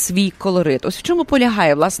має свій колорит. Ось в чому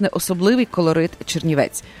полягає, власне, особливий колорит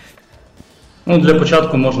Чернівець? Ну, для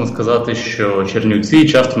початку можна сказати, що Чернівці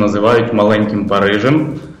часто називають маленьким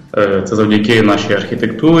Парижем. Це завдяки нашій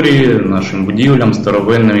архітектурі, нашим будівлям,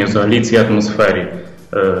 старовинним і взагалі цій атмосфері.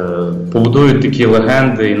 Побудують такі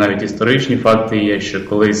легенди і навіть історичні факти є, що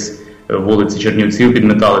колись вулиці Чернівців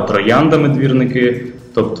підметали трояндами двірники.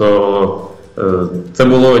 Тобто це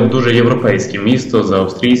було дуже європейське місто за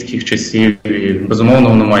австрійських часів. І, безумовно,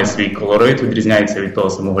 воно має свій колорит, відрізняється від того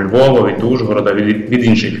самого Львова, від Ужгорода, від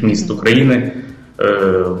інших міст України.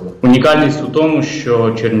 Унікальність у тому,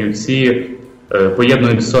 що Чернівці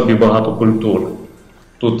поєднують в собі багато культур.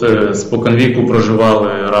 Тут споконвіку проживали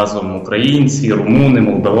разом українці, румуни,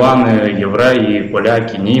 молдавани, євреї,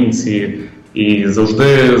 поляки, німці. І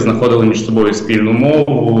завжди знаходили між собою спільну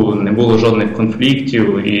мову, не було жодних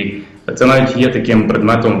конфліктів. І це навіть є таким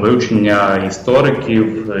предметом вивчення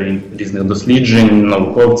істориків, різних досліджень,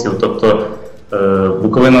 науковців. Тобто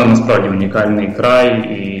Буковина насправді унікальний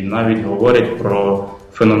край, і навіть говорять про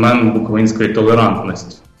феномен буковинської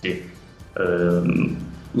толерантності.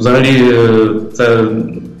 Взагалі це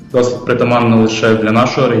досить притаманно лише для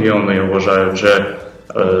нашого регіону, я вважаю. Вже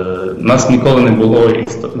нас ніколи не було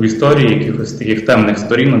в історії якихось таких темних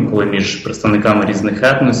сторінок, коли між представниками різних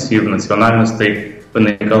етносів, національностей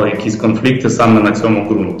виникали якісь конфлікти саме на цьому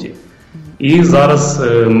ґрунті. І зараз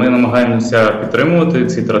ми намагаємося підтримувати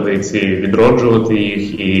ці традиції, відроджувати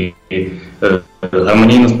їх і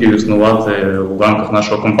гармонійно співіснувати в рамках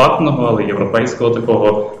нашого компактного, але європейського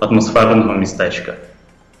такого атмосферного містечка.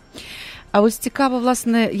 А ось цікаво,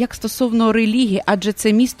 власне, як стосовно релігії, адже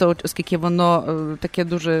це місто, оскільки воно таке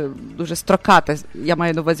дуже, дуже строкате, я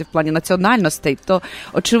маю на увазі в плані національностей, то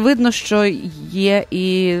очевидно, що є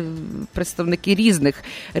і представники різних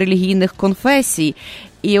релігійних конфесій.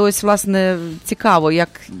 І ось, власне, цікаво, як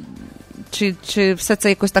чи все це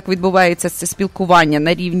якось так відбувається, це спілкування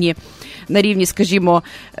на рівні, скажімо,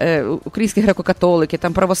 українські греко-католики,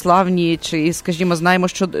 там православні, чи, скажімо, знаємо,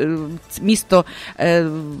 що місто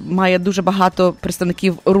має дуже багато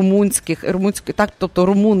представників румунських, так, тобто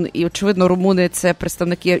румун, і, очевидно, румуни – це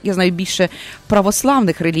представники, я знаю, більше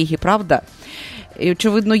православних релігій, правда? І,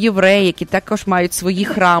 очевидно, євреї, які також мають свої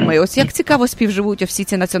храми. Ось як цікаво співживуть всі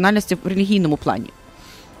ці національності в релігійному плані?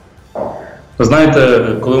 Ви знаєте,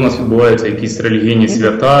 коли у нас відбуваються якісь релігійні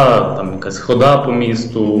свята, там якась хода по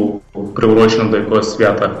місту, приурочена до якогось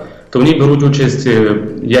свята, то в ній беруть участь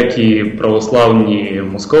як і православні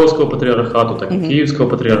Московського патріархату, так і Київського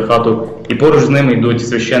патріархату, і поруч з ними йдуть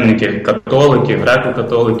священники-католики,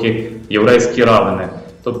 греко-католики, єврейські равини.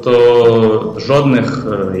 Тобто жодних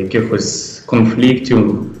якихось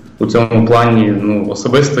конфліктів у цьому плані,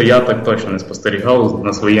 особисто я так точно не спостерігав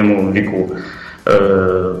на своєму віку.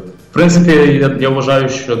 В принципі, я вважаю,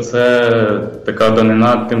 що це така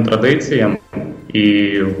данина тим традиціям,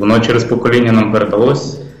 і воно через покоління нам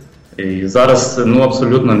передалось. І зараз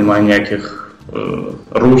абсолютно немає ніяких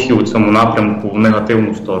рухів у цьому напрямку в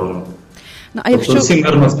негативну сторону. Тобто всі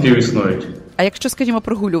мирно співіснують. А якщо, скажімо,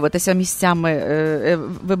 прогулюватися місцями,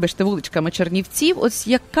 вуличками Чернівців, ось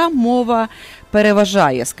яка мова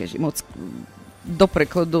переважає, скажімо, до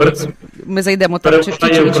прикладу, ми зайдемо там чи в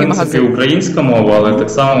принципі, магазин. Українська мова, але так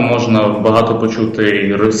само можна багато почути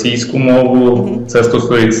і російську мову. Це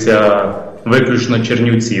стосується виключно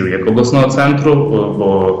Чернівців, як обласного центру,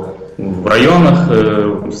 бо в районах,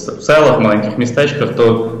 в селах, маленьких містечках,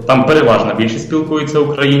 то там переважна більшість спілкуються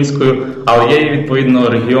українською, але є, відповідно,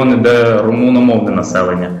 регіони, де румуномовне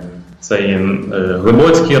населення. Це є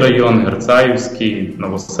Глибоцький район, Герцаївський,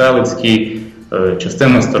 Новоселицький,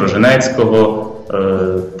 частина Сторожинецького.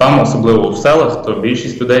 Там, особливо в селах, то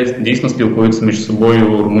більшість людей дійсно спілкуються між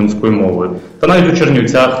собою румунською мовою. Та навіть у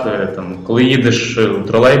Чернівцях, там, коли їдеш у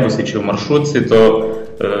тролейбусі чи в маршрутці, то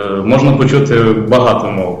можна почути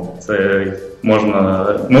багато мов. Це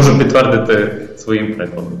можу підтвердити своїм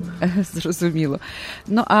прикладом. Зрозуміло.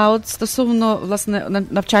 Ну, а от стосовно, власне,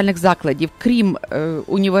 навчальних закладів, крім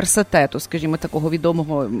університету, скажімо, такого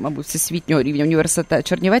відомого, мабуть, всесвітнього рівня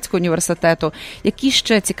Чернівецького університету, які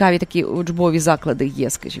ще цікаві такі учбові заклади є,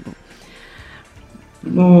 скажімо?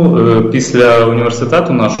 Ну, після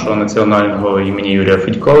університету нашого національного імені Юрія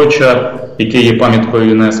Федьковича, який є пам'яткою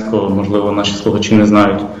ЮНЕСКО, можливо, наші слухачі не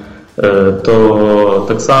знають, то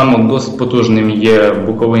так само досить потужним є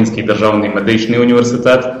Буковинський державний медичний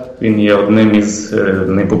університет. Він є одним із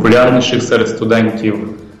найпопулярніших серед студентів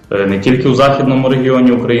не тільки у західному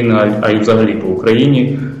регіоні України, а й взагалі по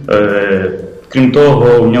Україні. Крім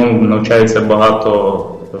того, в ньому навчається багато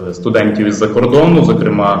студентів із-за кордону,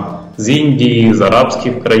 зокрема з Індії, з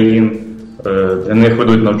арабських країн. Для них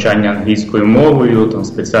ведуть навчання англійською мовою, там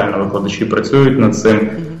спеціально викладачі працюють над цим.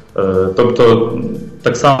 Тобто,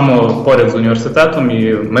 так само поряд з університетом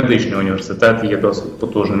і медичний університет є досить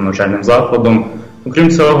потужним навчальним закладом.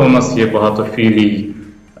 Окрім цього, у нас є багато філій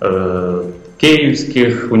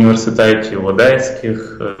київських університетів,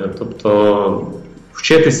 одеських, тобто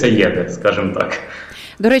вчитися є де, скажімо так.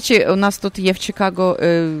 До речі, у нас тут є в Чикаго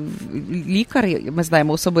лікар, ми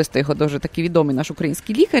знаємо особисто його, дуже такий відомий наш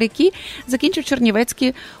український лікар, який закінчив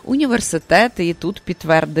Чернівецький університет і тут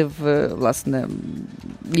підтвердив, власне,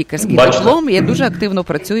 лікарський диплом. І дуже активно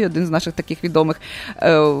працює, один з наших таких відомих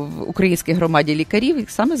в українській громаді лікарів, і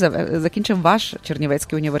саме закінчив ваш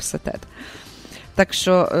Чернівецький університет. Так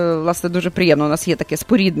що, власне, дуже приємно, у нас є таке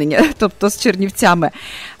споріднення, тобто з чернівцями.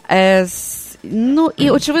 Ну, і,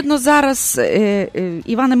 очевидно, зараз,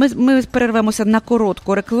 Іване, ми перервемося на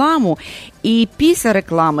коротку рекламу, і після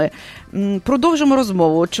реклами продовжимо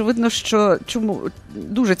розмову. Очевидно, що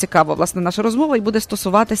дуже цікава, власне, наша розмова, і буде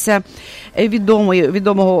стосуватися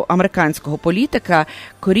відомого американського політика,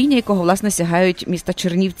 коріння якого, власне, сягають міста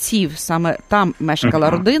Чернівців. Саме там мешкала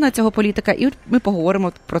родина цього політика, і ми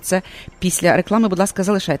поговоримо про це після реклами. Будь ласка,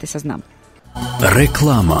 залишайтеся з нами.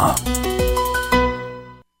 Реклама.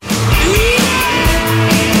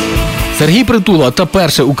 Сергій Притула та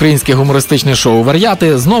перше українське гумористичне шоу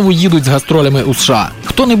 «Вар'яти» знову їдуть з гастролями у США.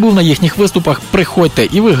 Хто не був на їхніх виступах, приходьте,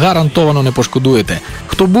 і ви гарантовано не пошкодуєте.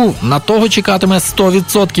 Хто був, на того чекатиме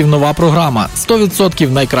 100% нова програма,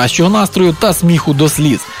 100% найкращого настрою та сміху до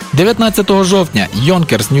сліз. 19 жовтня –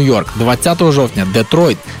 Йонкерс, Нью-Йорк, 20 жовтня –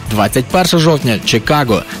 Детройт, 21 жовтня –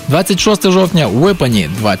 Чикаго, 26 жовтня – Уипані,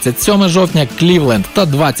 27 жовтня – Клівленд та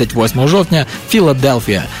 28 жовтня –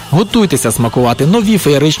 Філадельфія. Готуйтеся смакувати нові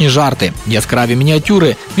феєричні жарти, яскраві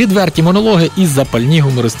мініатюри, відверті монологи і запальні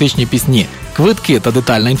гумористичні пісні. Квитки та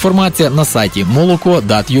детальна інформація на сайті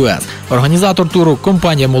moloko.us. Організатор туру –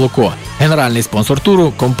 компанія «Молоко». Генеральний спонсор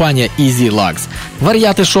туру – компанія Easy Lux.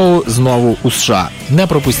 «Вар'яти» шоу знову у США. Не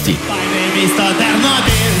пропустіть.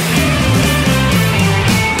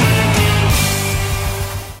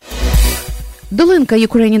 Долинка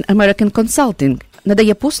Ukrainian American Consulting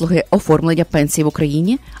надає послуги оформлення пенсій в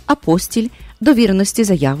Україні, апостіль, довіреності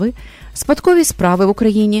заяви, спадкові справи в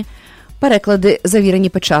Україні, переклади, завірені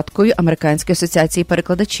печаткою Американської асоціації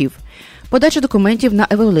перекладачів, подача документів на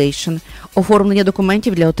evaluation, оформлення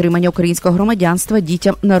документів для отримання українського громадянства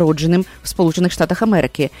дітям, народженим в Сполучених Штатах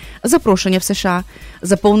Америки, запрошення в США,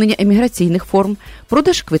 заповнення еміграційних форм,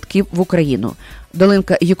 продаж квитків в Україну.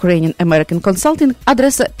 Долинка Ukrainian American Consulting,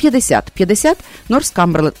 адреса 5050 North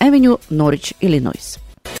Cumberland Avenue, Норріч, Іллінойс.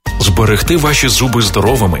 Зберегти ваші зуби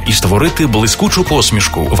здоровими і створити блискучу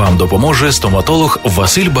посмішку вам допоможе стоматолог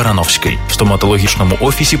Василь Барановський. В стоматологічному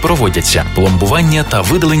офісі проводяться пломбування та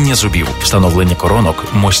видалення зубів, встановлення коронок,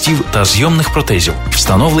 мостів та зйомних протезів,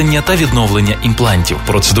 встановлення та відновлення імплантів,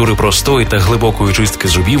 процедури простої та глибокої чистки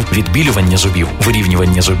зубів, відбілювання зубів,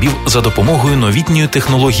 вирівнювання зубів за допомогою новітньої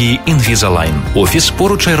технології Invisalign. Офіс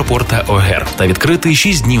поруч аеропорта Огер та відкритий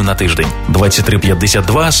 6 днів на тиждень.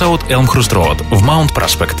 2352 South Elmhurst Road в Маунт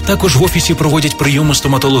Праспект. Також в офісі проводять прийоми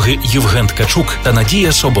стоматологи Євген Ткачук та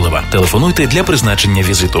Надія Соболева. Телефонуйте для призначення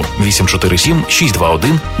візиту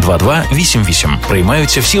 847-621-2288.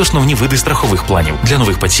 Приймаються всі основні види страхових планів. Для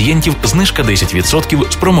нових пацієнтів знижка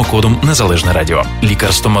 10% з промокодом «Незалежне радіо».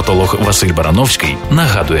 Лікар-стоматолог Василь Барановський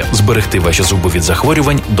нагадує, зберегти ваші зуби від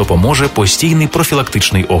захворювань допоможе постійний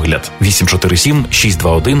профілактичний огляд.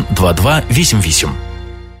 847-621-2288.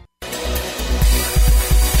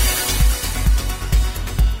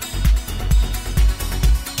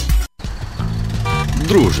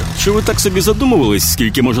 Друже, чи ви так собі задумувались,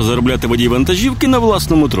 скільки може заробляти водій вантажівки на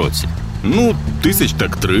власному троці?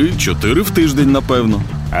 3-4 в тиждень, напевно.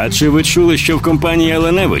 А чи ви чули, що в компанії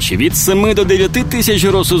Аленевич від 7 до 9 тисяч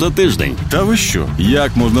гросу за тиждень? Та ви що?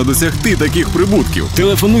 Як можна досягти таких прибутків?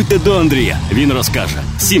 Телефонуйте до Андрія, він розкаже.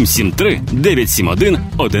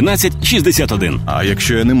 773-971-1161. А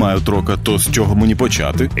якщо я не маю трока, то з чого мені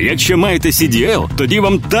почати? Якщо маєте CDL, тоді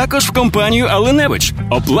вам також в компанію Аленевич.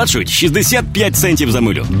 Оплачують 65 центів за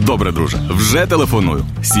милю. Добре, друже, вже телефоную.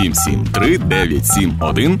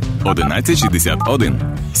 773-971-1161.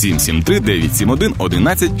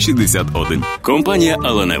 773-971-1161. Компанія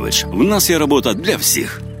Аленевич. В нас є робота для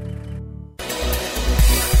всіх.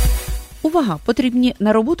 Увага! Потрібні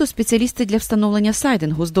на роботу спеціалісти для встановлення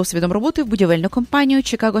сайдингу з досвідом роботи в будівельну компанію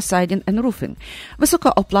Chicago Siding & Roofing. Висока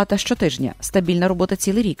оплата щотижня. Стабільна робота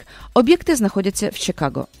цілий рік. Об'єкти знаходяться в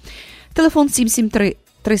Чикаго. Телефон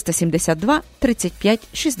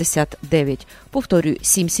 773-372-3569. Повторюю,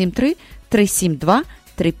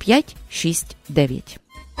 773-372-3569.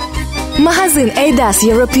 Магазин Eidas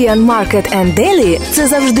European Market and Deli – це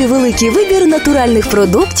завжди великий вибір натуральних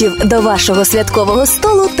продуктів до вашого святкового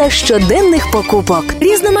столу та щоденних покупок.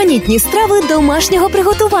 Різноманітні страви домашнього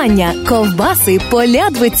приготування, ковбаси,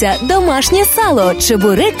 полядвиця, домашнє сало,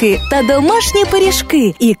 чебуреки та домашні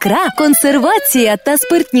пиріжки, ікра, консервація та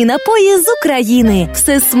спиртні напої з України.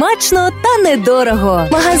 Все смачно та недорого.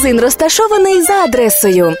 Магазин розташований за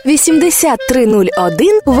адресою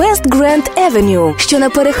 8301 West Grand Avenue, що на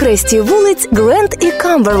перехресті вулиць Грент і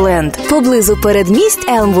Камберленд, поблизу передмість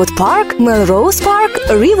Елмвуд Парк, Мелроуз Парк,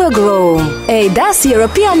 Рівер Гроу. Eidas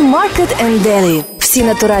European Market and Deli. Всі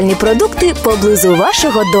натуральні продукти поблизу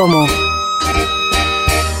вашого дому.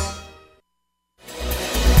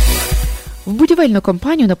 В будівельну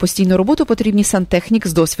компанію на постійну роботу потрібні сантехнік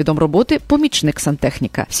з досвідом роботи, помічник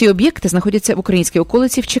сантехніка. Всі об'єкти знаходяться в Українській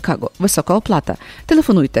околиці в Чикаго. Висока оплата.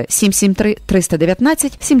 Телефонуйте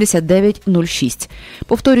 773-319-7906.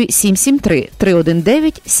 Повторюю,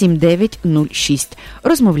 773-319-7906.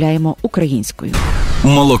 Розмовляємо українською.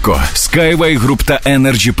 Молоко, Skyway Group та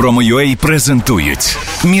Energy Promo.ua презентують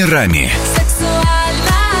Мірамі,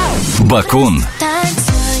 Бакун,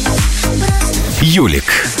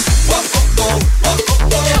 Юлік,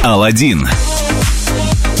 Аладдін.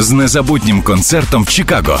 З незабутнім концертом в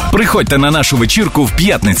Чикаго. Приходьте на нашу вечірку в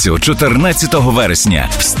п'ятницю, 14 вересня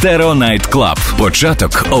в Stereo Night Club.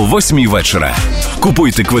 Початок о 8 вечора.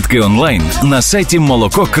 Купуйте квитки онлайн на сайті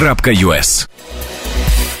молоко.us.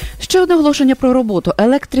 Ще одне оголошення про роботу.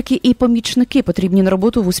 Електрики і помічники потрібні на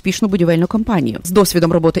роботу в успішну будівельну компанію. З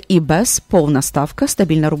досвідом роботи і без, повна ставка,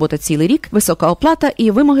 стабільна робота цілий рік, висока оплата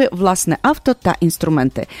і вимоги власне авто та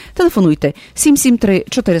інструменти. Телефонуйте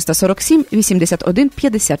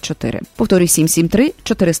 773-447-8154. Повторюю,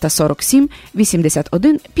 773-447-8154.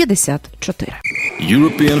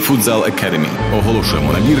 European Futsal Academy.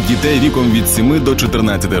 Оголошуємо набір дітей віком від 7 до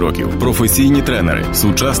 14 років. Професійні тренери,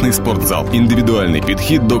 сучасний спортзал, індивідуальний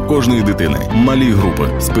підхід до кожної дитини, малі групи,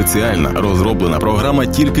 спеціальна розроблена програма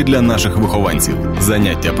тільки для наших вихованців.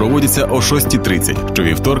 Заняття проводяться о 6:30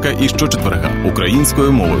 щовівторка і щочетверга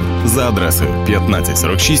українською мовою за адресою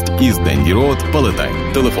 1546 East Dandy Road, Палетай.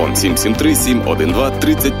 Телефон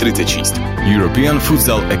 773-712-3036. European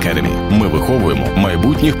Futsal Academy. Ми виховуємо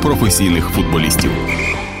майбутніх професійних футболістів.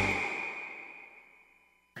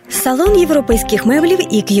 Салон європейських меблів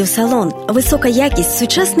EQ Салон. Висока якість,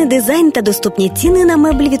 сучасний дизайн та доступні ціни на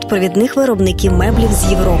меблі від провідних виробників меблів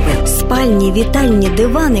з Європи. Спальні, вітальні,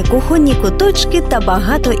 дивани, кухонні куточки та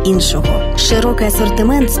багато іншого. Широкий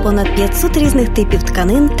асортимент з понад 500 різних типів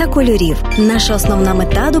тканин та кольорів. Наша основна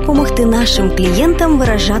мета – допомогти нашим клієнтам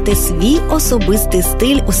виражати свій особистий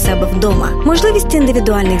стиль у себе вдома. Можливість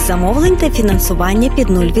індивідуальних замовлень та фінансування під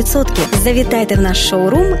 0%. Завітайте в наш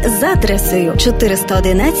шоурум за адресою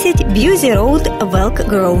 411 Б'юзі Роуд, Велк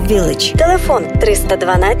Гроув Вілледж. Телефон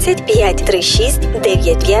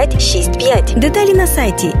 312-536-9565. Деталі на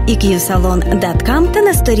сайті eqsalon.com та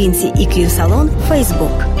на сторінці EQ Salon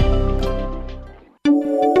Facebook.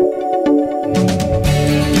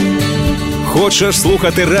 Хочеш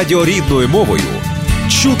слухати радіо рідною мовою?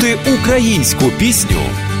 Чути українську пісню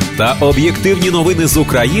та об'єктивні новини з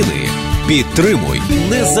України? Підтримуй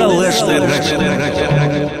Незалежне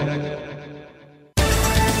радіо.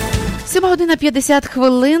 година 50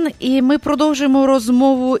 хвилин, і ми продовжуємо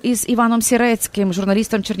розмову із Іваном Сірецьким,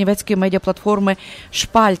 журналістом чернівецької медіаплатформи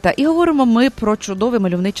 «Шпальта». І говоримо ми про чудове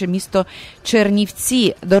мальовниче місто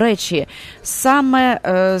Чернівці. До речі, саме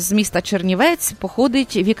з міста Чернівець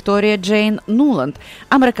походить Вікторія Джейн Нуланд,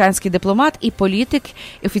 американський дипломат і політик,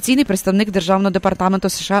 офіційний представник Державного департаменту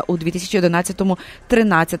США у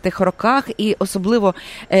 2011-13 роках. І особливо,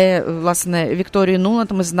 власне, Вікторію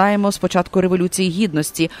Нуланд ми знаємо з початку Революції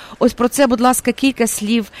Гідності. Ось про це, будь ласка, кілька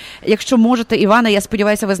слів, якщо можете. Іване, я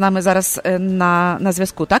сподіваюся, ви з нами зараз на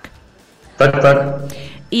зв'язку, так? Так.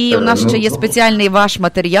 І у нас ще є спеціальний ваш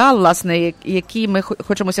матеріал, власне, який ми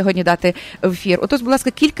хочемо сьогодні дати в ефір. Отож, будь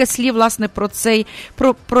ласка, кілька слів, власне,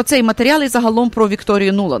 про цей матеріал і загалом про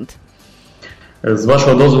Вікторію Нуланд. З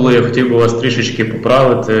вашого дозволу я хотів би вас трішечки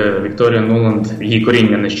поправити. Вікторія Нуланд, її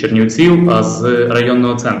коріння не з Чернівців, а з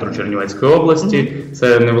районного центру Чернівецької області.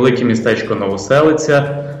 Це невелике містечко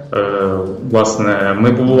Новоселиця. Власне,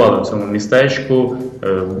 ми побували в цьому містечку,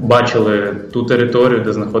 бачили ту територію,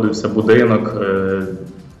 де знаходився будинок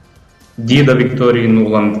діда Вікторії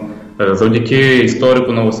Нуланд. Завдяки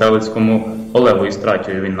історику новоселицькому Олегу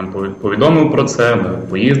Істратію він нам повідомив про це. Ми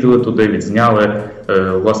поїздили туди, відзняли,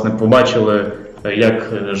 власне, побачили,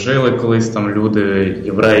 як жили колись там люди,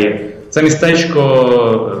 євреї. Це містечко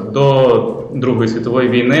до Другої світової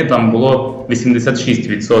війни, там було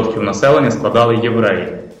 86% населення складали євреї.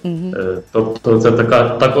 Тобто це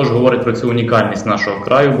також говорить про цю унікальність нашого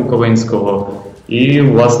краю буковинського. І,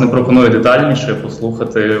 власне, пропоную детальніше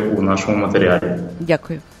послухати у нашому матеріалі.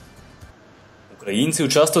 Дякую. Українців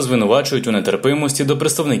часто звинувачують у нетерпимості до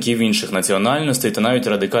представників інших національностей та навіть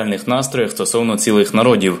радикальних настроях стосовно цілих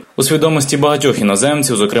народів. У свідомості багатьох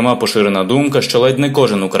іноземців, зокрема, поширена думка, що ледь не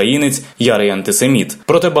кожен українець – ярий антисеміт.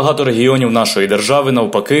 Проте багато регіонів нашої держави,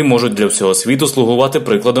 навпаки, можуть для всього світу слугувати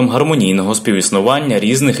прикладом гармонійного співіснування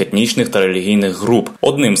різних етнічних та релігійних груп.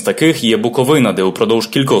 Одним з таких є Буковина, де упродовж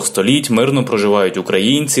кількох століть мирно проживають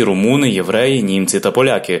українці, румуни, євреї, німці та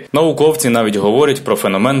поляки. Науковці навіть говорять про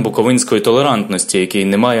феномен буковинської толерантності, який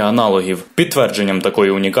не має аналогів. Підтвердженням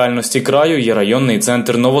такої унікальності краю є районний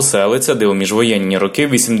центр Новоселиця, де у міжвоєнні роки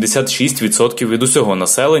 86% від усього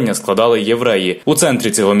населення складали євреї. У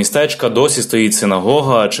центрі цього містечка досі стоїть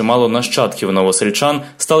синагога, а чимало нащадків новосельчан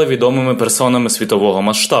стали відомими персонами світового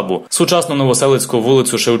масштабу. Сучасну Новоселицьку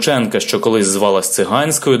вулицю Шевченка, що колись звалась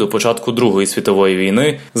Циганською, до початку Другої світової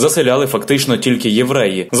війни заселяли фактично тільки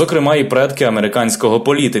євреї, зокрема і предки американського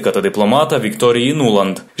політика та дипломата Вікторії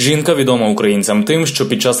Нуланд. Жінка відома українцям тим, що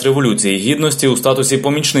під час Революції Гідності у статусі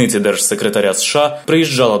помічниці держсекретаря США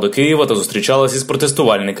приїжджала до Києва та зустрічалася із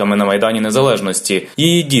протестувальниками на Майдані Незалежності.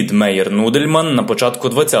 Її дід Мейєр Нудельман на початку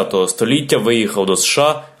ХХ століття виїхав до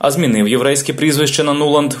США, а змінив єврейське прізвище на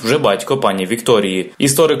Нуланд вже батько пані Вікторії.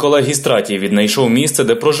 Історик Олег Істратій віднайшов місце,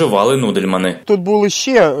 де проживали Нудельмани. Тут були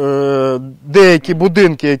ще деякі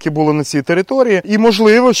будинки, які були на цій території, і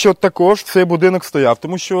можливо, що також цей будинок стояв,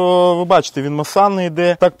 тому що, ви бачите, він масивний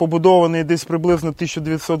йде, так побудований десь приблизно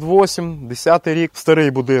 1908-10 рік,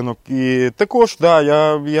 старий будинок. І також,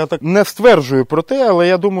 я так не стверджую про те, але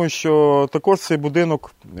я думаю, що також цей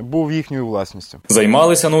будинок був їхньою власністю.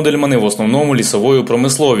 Займалися Нудельмани в основному лісовою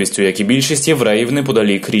промисловістю, як і більшість євреїв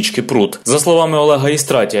неподалік річки Прут. За словами Олега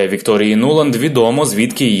Істратія, Вікторії Нуланд відомо,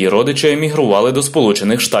 звідки її родичі емігрували до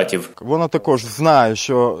Сполучених Штатів. Вона також знає,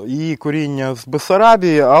 що її коріння з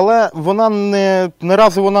Бессарабії, але вона не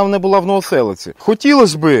разу вона не була в Новоселиці.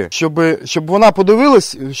 Хотілося б, щоб вона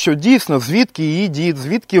подивилась, що дійсно звідки її дід,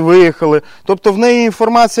 звідки виїхали. Тобто в неї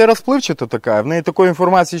інформація розпливчата така, в неї такої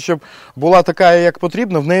інформації, щоб була така, як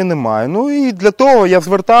потрібно, в неї немає. Ну і для того я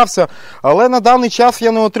звертався, але на даний час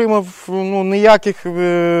я не отримав ніяких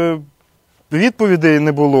відповідей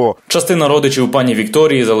не було. Частина родичів пані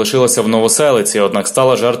Вікторії залишилася в Новоселиці, однак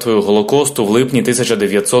стала жертвою Голокосту в липні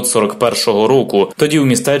 1941 року. Тоді у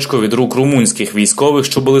містечку від рук румунських військових,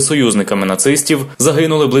 що були союзниками нацистів,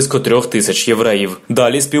 загинули близько 3000 євреїв.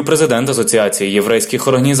 Далі співпрезидент Асоціації єврейських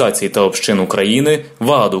організацій та общин України,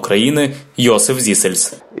 ВААД України Йосиф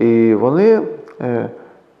Зісельс. І вони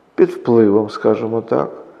під впливом, скажімо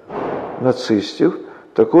так, нацистів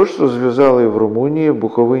також розв'язали в Румунії, в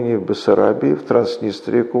Буковині, в Бессарабії, в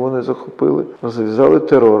Трансністрії, яку вони захопили, розв'язали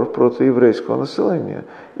терор проти єврейського населення,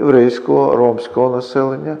 єврейського, ромського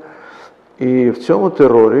населення. І в цьому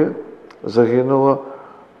терорі загинуло,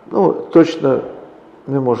 точно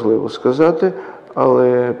неможливо сказати,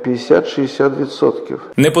 але 50-60%.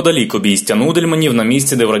 Неподалік обійстя Нудельманів, на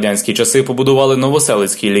місці, де в радянські часи побудували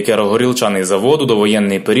Новоселицький лікеро-горілчаний завод, у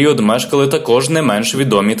довоєнний період мешкали також не менш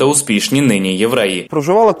відомі та успішні нині євреї.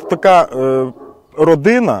 Проживала така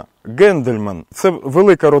родина, Гендельман. Це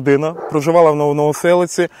велика родина, проживала в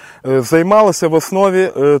Новоселиці, займалася в основі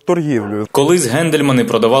торгівлею. Колись Гендельмани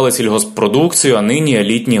продавали сільгосппродукцію, а нині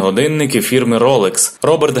елітні годинники фірми Rolex.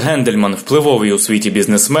 Роберт Гендельман, впливовий у світі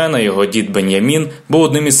бізнесмен, а його дід Бен'ямін був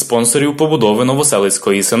одним із спонсорів побудови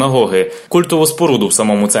Новоселицької синагоги. Культову споруду в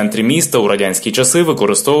самому центрі міста у радянські часи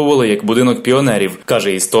використовували як будинок піонерів,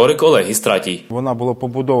 каже історик Олег Істратій. Вона була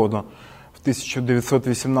побудована в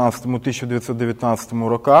 1918-1919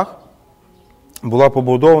 роках. Була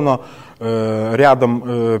побудована рядом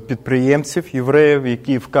підприємців, євреїв,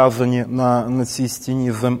 які вказані на цій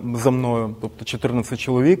стіні за мною, тобто 14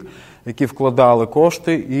 чоловік, які вкладали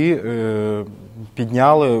кошти і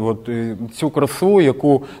підняли цю красу,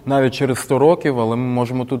 яку навіть через 100 років, але ми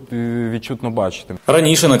можемо тут відчутно бачити.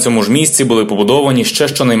 Раніше на цьому ж місці були побудовані ще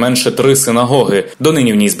щонайменше 3 синагоги.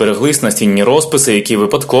 Донині в ній збереглись настінні розписи, які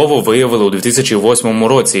випадково виявили у 2008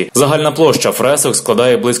 році. Загальна площа фресок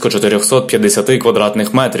складає близько 450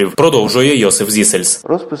 квадратних метрів, продовжує Йосиф Зісельс.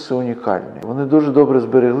 Розписи унікальні. Вони дуже добре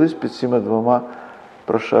збереглись під цими 2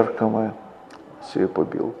 прошарками цієї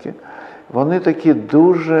побілки. Вони такі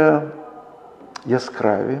дуже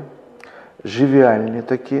яскраві, живіальні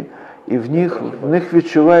такі, і в них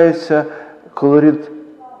відчувається колорит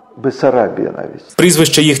Бессарабії навіть.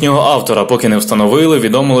 Прізвище їхнього автора поки не встановили,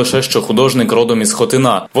 відомо лише, що художник родом із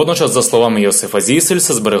Хотина. Водночас, за словами Йосифа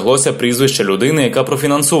Зісельса, збереглося прізвище людини, яка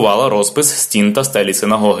профінансувала розпис стін та стелі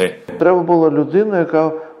синагоги. Треба було людину,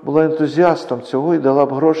 яка була ентузіастом цього і дала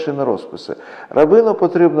б гроші на розписи. Рабину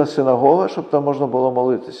потрібна синагога, щоб там можна було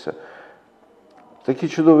молитися. Такі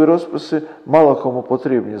чудові розписи мало кому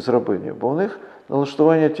потрібні з рабинів, бо в них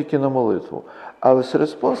налаштування тільки на молитву. Але серед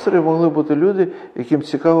спонсорів могли бути люди, яким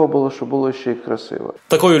цікаво було, що було ще й красиво.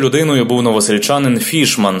 Такою людиною був новосельчанин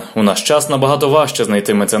Фішман. У наш час набагато важче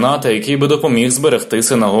знайти мецената, який би допоміг зберегти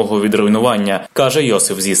синагогу від руйнування, каже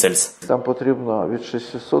Йосиф Зісельс. Там потрібно від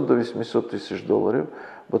 600 до 800 тисяч доларів,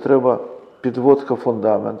 бо треба підводка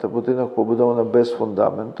фундамента, будинок побудований без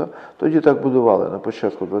фундаменту. Тоді так будували на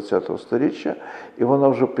початку 20-го сторіччя, і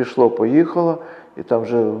воно вже пішло-поїхало, і там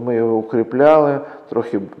вже ми його укріпляли,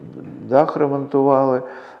 трохи дах ремонтували,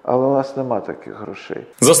 але у нас нема таких грошей.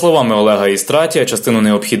 За словами Олега Істратія, частину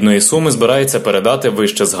необхідної суми збирається передати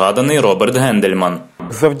вище згаданий Роберт Гендельман.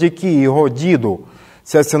 Завдяки його діду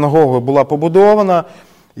ця синагога була побудована.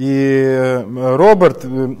 І Роберт,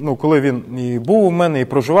 коли він і був у мене, і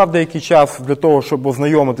проживав деякий час для того, щоб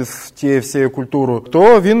ознайомитися з тією всією культурою,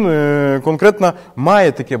 то він конкретно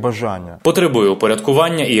має таке бажання. Потребує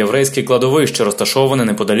упорядкування і єврейське кладовище, розташоване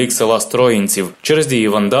неподалік села Строїнців. Через дії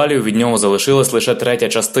вандалів від нього залишилась лише 3-я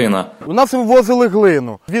частина. У нас вивозили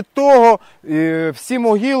глину. Від того всі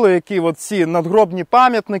могили, які ці надгробні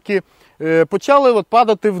пам'ятники, почали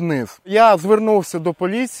падати вниз. Я звернувся до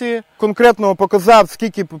поліції, конкретно показав,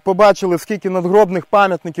 скільки надгробних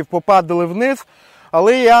пам'ятників попадали вниз,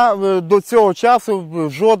 але я до цього часу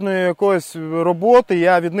жодної якоїсь роботи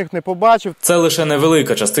я від них не побачив. Це лише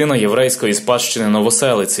невелика частина єврейської спадщини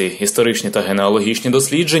Новоселиці. Історичні та генеалогічні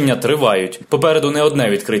дослідження тривають. Попереду не одне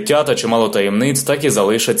відкриття та чимало таємниць так і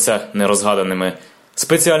залишаться нерозгаданими.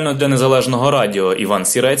 Спеціально для Незалежного радіо Іван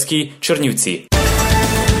Сірецький, Чернівці.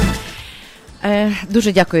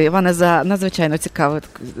 Дуже дякую, Іване, за надзвичайно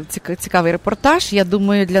цікавий репортаж. Я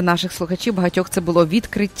думаю, для наших слухачів багатьох це було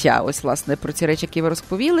відкриття. Ось, власне, про ці речі, які ви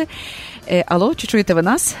розповіли. Алло, чи чуєте ви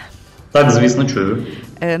нас? Так, звісно, чую.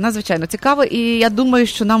 Надзвичайно цікаво, і я думаю,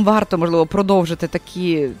 що нам варто, можливо, продовжити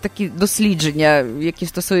такі дослідження, які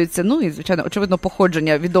стосуються, і, звичайно, очевидно,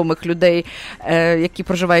 походження відомих людей, які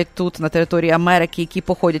проживають тут, на території Америки, які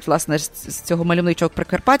походять, власне, з цього мальовничого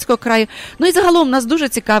Прикарпатського краю. І загалом нас дуже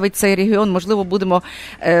цікавить цей регіон. Можливо, будемо,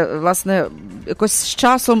 власне, якось з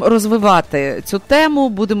часом розвивати цю тему,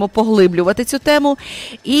 будемо поглиблювати цю тему,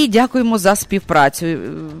 і дякуємо за співпрацю.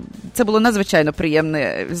 Це було надзвичайно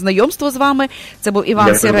приємне знайомство з вами. Це був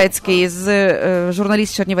Іван Сірецький,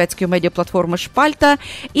 журналіст чернівецької медіаплатформи «Шпальта».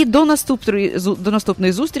 І до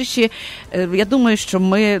наступної зустрічі. Я думаю, що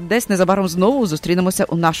ми десь незабаром знову зустрінемося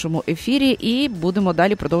у нашому ефірі і будемо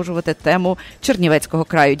далі продовжувати тему Чернівецького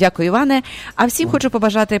краю. Дякую, Іване. А всім хочу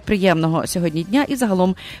побажати приємного сьогодні дня і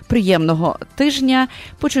загалом приємного тижня.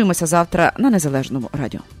 Почуємося завтра на Незалежному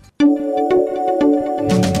радіо.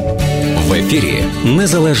 В ефірі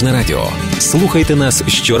Незалежне радіо. Слухайте нас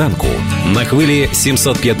щоранку на хвилі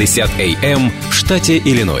 750 AM в штаті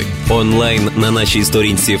Ілліной. Онлайн на нашій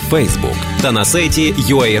сторінці Facebook та на сайті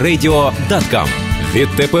uaradio.com.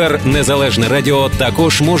 Відтепер Незалежне радіо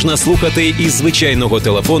також можна слухати із звичайного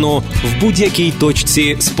телефону в будь-якій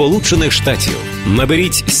точці Сполучених Штатів.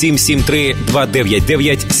 Наберіть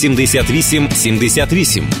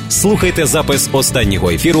 773-299-78-78. Слухайте запис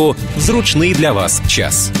останнього ефіру в зручний для вас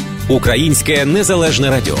час. Українське Незалежне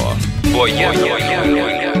радіо. Бо я